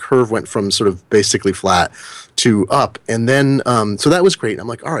rapidly. The curve went from sort of basically flat to up, and then so that was great. I'm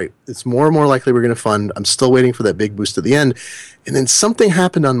like, all right, it's more and more likely we're going to fund. I'm still waiting for that big boost at the end, and then something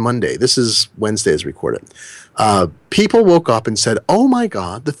happened on Monday. This is Wednesday as recorded. People woke up and said, oh my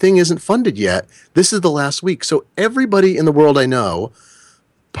God, the thing isn't funded yet. This is the last week. So everybody in the world I know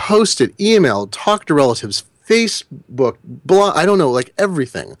posted, emailed, talked to relatives, Facebook, blog, I don't know, like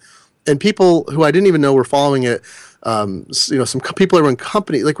everything. And people who I didn't even know were following it, some people that run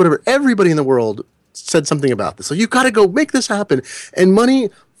company, like whatever, everybody in the world said something about this. So you got to go make this happen. And money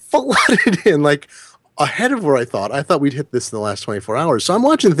flooded in like ahead of where I thought. I thought we'd hit this in the last 24 hours. So I'm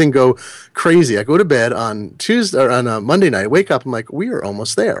watching the thing go crazy. I go to bed on Tuesday or on a Monday night. I wake up. I'm like, we are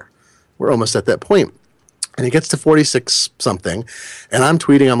almost there. We're almost at that point. And it gets to 46 something, and I'm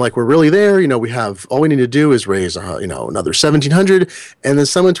tweeting. I'm like, we're really there. We have all we need to do is raise, another 1,700. And then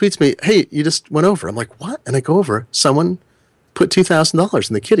someone tweets me, hey, you just went over. I'm like, what? And I go over. Someone put $2,000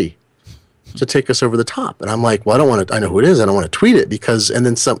 in the kitty to take us over the top. And I'm like, well, I know who it is. I don't want to tweet it because, and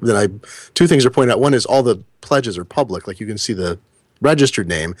then two things are pointed out. One is all the pledges are public. Like you can see the registered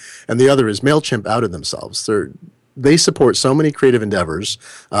name. And the other is MailChimp outed themselves. They support so many creative endeavors.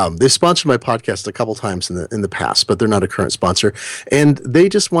 They sponsored my podcast a couple times in the past, but they're not a current sponsor. And they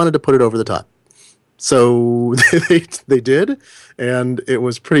just wanted to put it over the top. So they did, and it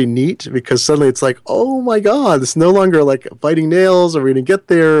was pretty neat because suddenly it's like, oh my God, it's no longer like fighting nails. Are we going to get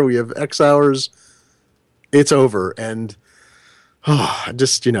there? We have X hours. It's over. And I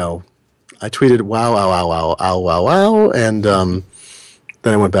tweeted, wow, wow, wow, wow, wow, wow, wow. And then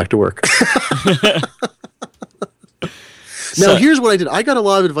I went back to work. Now, here's what I did. I got a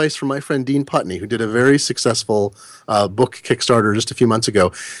lot of advice from my friend Dean Putney, who did a very successful book Kickstarter just a few months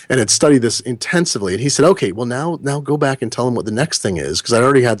ago, and had studied this intensively. And he said, "Okay, well now go back and tell him what the next thing is," because I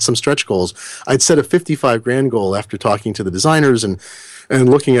already had some stretch goals. I'd set a 55 grand goal after talking to the designers and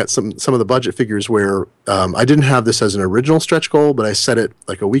looking at some of the budget figures where I didn't have this as an original stretch goal, but I set it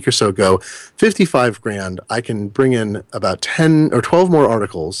like a week or so ago. 55 grand, I can bring in about 10 or 12 more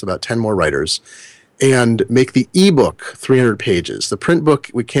articles, about 10 more writers, and make the ebook 300 pages. The print book,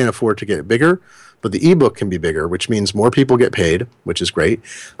 we can't afford to get it bigger, but the ebook can be bigger, which means more people get paid, which is great.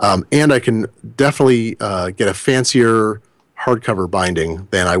 And I can definitely get a fancier hardcover binding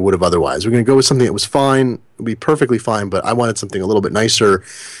than I would have otherwise. We're going to go with something that was fine, would be perfectly fine, but I wanted something a little bit nicer,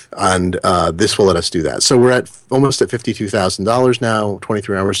 and this will let us do that. So we're at almost at $52,000 now,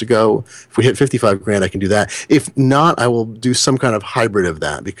 23 hours to go. If we hit 55 grand, I can do that. If not, I will do some kind of hybrid of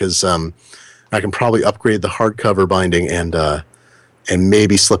that, because I can probably upgrade the hardcover binding and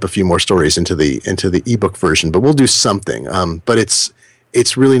maybe slip a few more stories into the ebook version. But we'll do something. But it's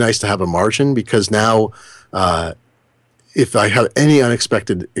really nice to have a margin, because now if I have any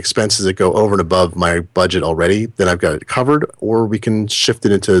unexpected expenses that go over and above my budget already, then I've got it covered, or we can shift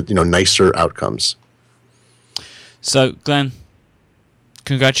it into nicer outcomes. So, Glenn,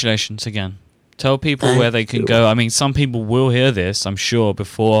 congratulations again. Tell people where they can go. I mean, some people will hear this, I'm sure,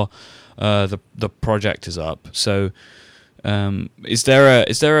 before the project is up. So, is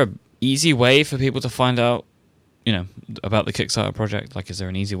there a easy way for people to find out, about the Kickstarter project? Like, is there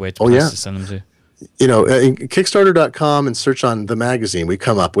an easy way to send them to? In Kickstarter.com and search on the magazine, we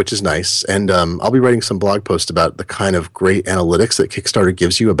come up, which is nice. And I'll be writing some blog posts about the kind of great analytics that Kickstarter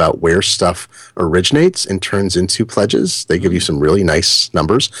gives you about where stuff originates and turns into pledges. They give you some really nice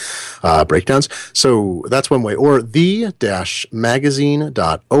numbers, breakdowns. So that's one way. Or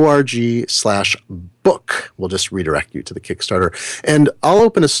the-magazine.org/book will just redirect you to the Kickstarter. And I'll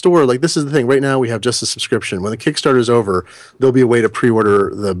open a store. Like, this is the thing. Right now we have just a subscription. When the Kickstarter is over, there'll be a way to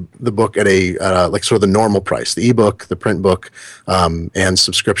pre-order the book at a like sort of the normal price. The ebook, the print book, and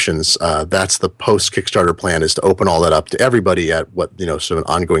subscriptions. That's the post-Kickstarter plan, is to open all that up to everybody at what sort of an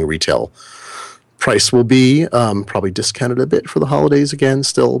ongoing retail price will be, probably discounted a bit for the holidays again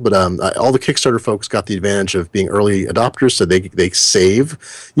still, but all the Kickstarter folks got the advantage of being early adopters, so they save.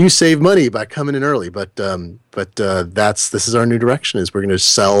 You save money by coming in early, but this is our new direction, is we're going to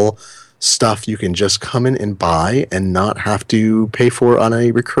sell stuff you can just come in and buy and not have to pay for on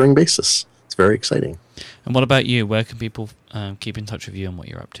a recurring basis. It's very exciting. And what about you? Where can people keep in touch with you and what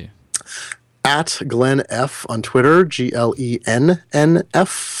you're up to? At Glenn F on Twitter, GLENNF,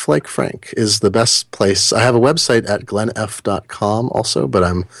 like Frank, is the best place. I have a website at glennf.com also, but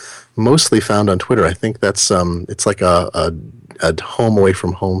I'm mostly found on Twitter. I think that's it's like a home away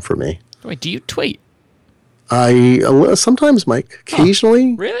from home for me. Wait, do you tweet? I sometimes, Mike.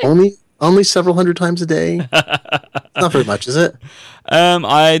 Occasionally. Really? Only several hundred times a day. Not very much, is it?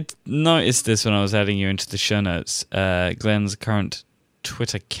 I noticed this when I was adding you into the show notes. Glenn's current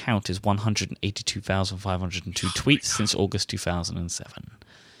Twitter count is 182,502 tweets since August 2007.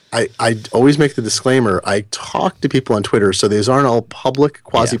 I always make the disclaimer, I talk to people on Twitter, so these aren't all public,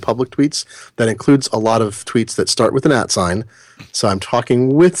 quasi-public tweets. That includes a lot of tweets that start with an @ sign. So I'm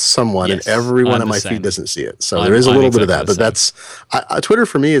talking with someone, and everyone on my feed doesn't see it. So there is a little bit of that. But that's Twitter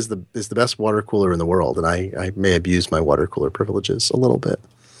for me is the best water cooler in the world, and I may abuse my water cooler privileges a little bit.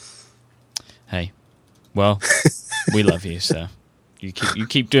 Hey, well, we love you, so you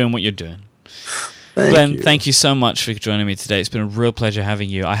keep doing what you're doing. Glenn, thank you so much for joining me today. It's been a real pleasure having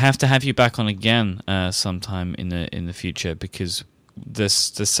you. I have to have you back on again sometime in the future, because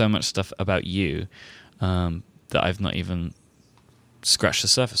there's so much stuff about you that I've not even scratched the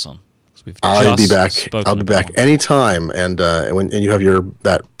surface on. I'll be back. I'll be back anytime. And when you have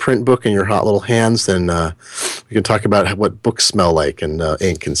that print book in your hot little hands, then we can talk about what books smell like and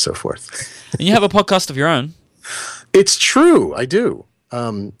ink and so forth. And you have a podcast of your own. It's true. I do.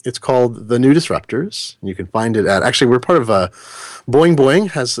 It's called The New Disruptors. You can find it at, actually, we're part of Boing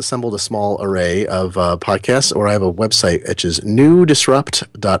Boing has assembled a small array of podcasts, or I have a website, which is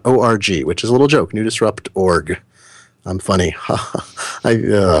newdisrupt.org, which is a little joke, newdisrupt.org. I'm funny.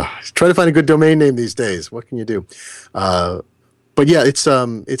 I try to find a good domain name these days. What can you do? But yeah, it's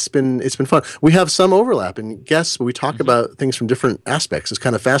been fun. We have some overlap in guests, but we talk about things from different aspects. It's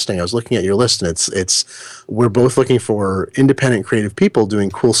kind of fascinating. I was looking at your list, and we're both looking for independent creative people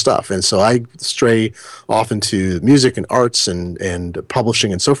doing cool stuff. And so I stray off into music and arts and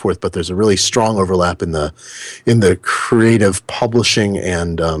publishing and so forth. But there's a really strong overlap in the creative publishing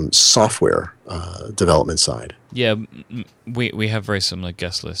and software development side. Yeah, we have very similar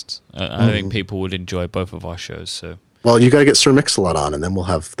guest lists. I think people would enjoy both of our shows. So. Well, you got to get Sir Mix-a-Lot on, and then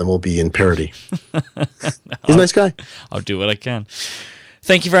we'll be in parody. He's a nice guy. I'll do what I can.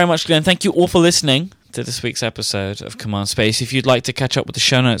 Thank you very much, Glenn. Thank you all for listening to this week's episode of Command Space. If you'd like to catch up with the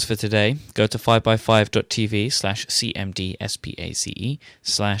show notes for today, go to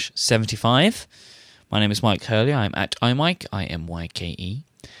 5x5.tv/cmdspace/75. My name is Mike Hurley. I'm at iMike, IMYKE.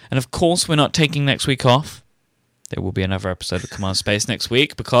 And of course, we're not taking next week off. There will be another episode of Command Space next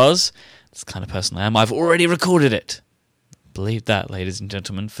week because that's the kind of person I am. I've already recorded it. Believe that, ladies and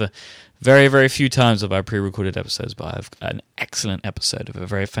gentlemen. For very, very few times have I pre-recorded episodes, but I have an excellent episode of a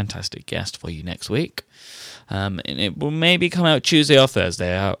very fantastic guest for you next week. And it will maybe come out Tuesday or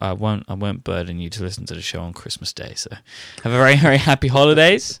Thursday. I won't burden you to listen to the show on Christmas Day. So have a very, very happy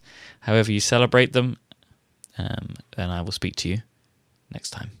holidays, however you celebrate them. And I will speak to you next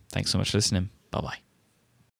time. Thanks so much for listening. Bye-bye.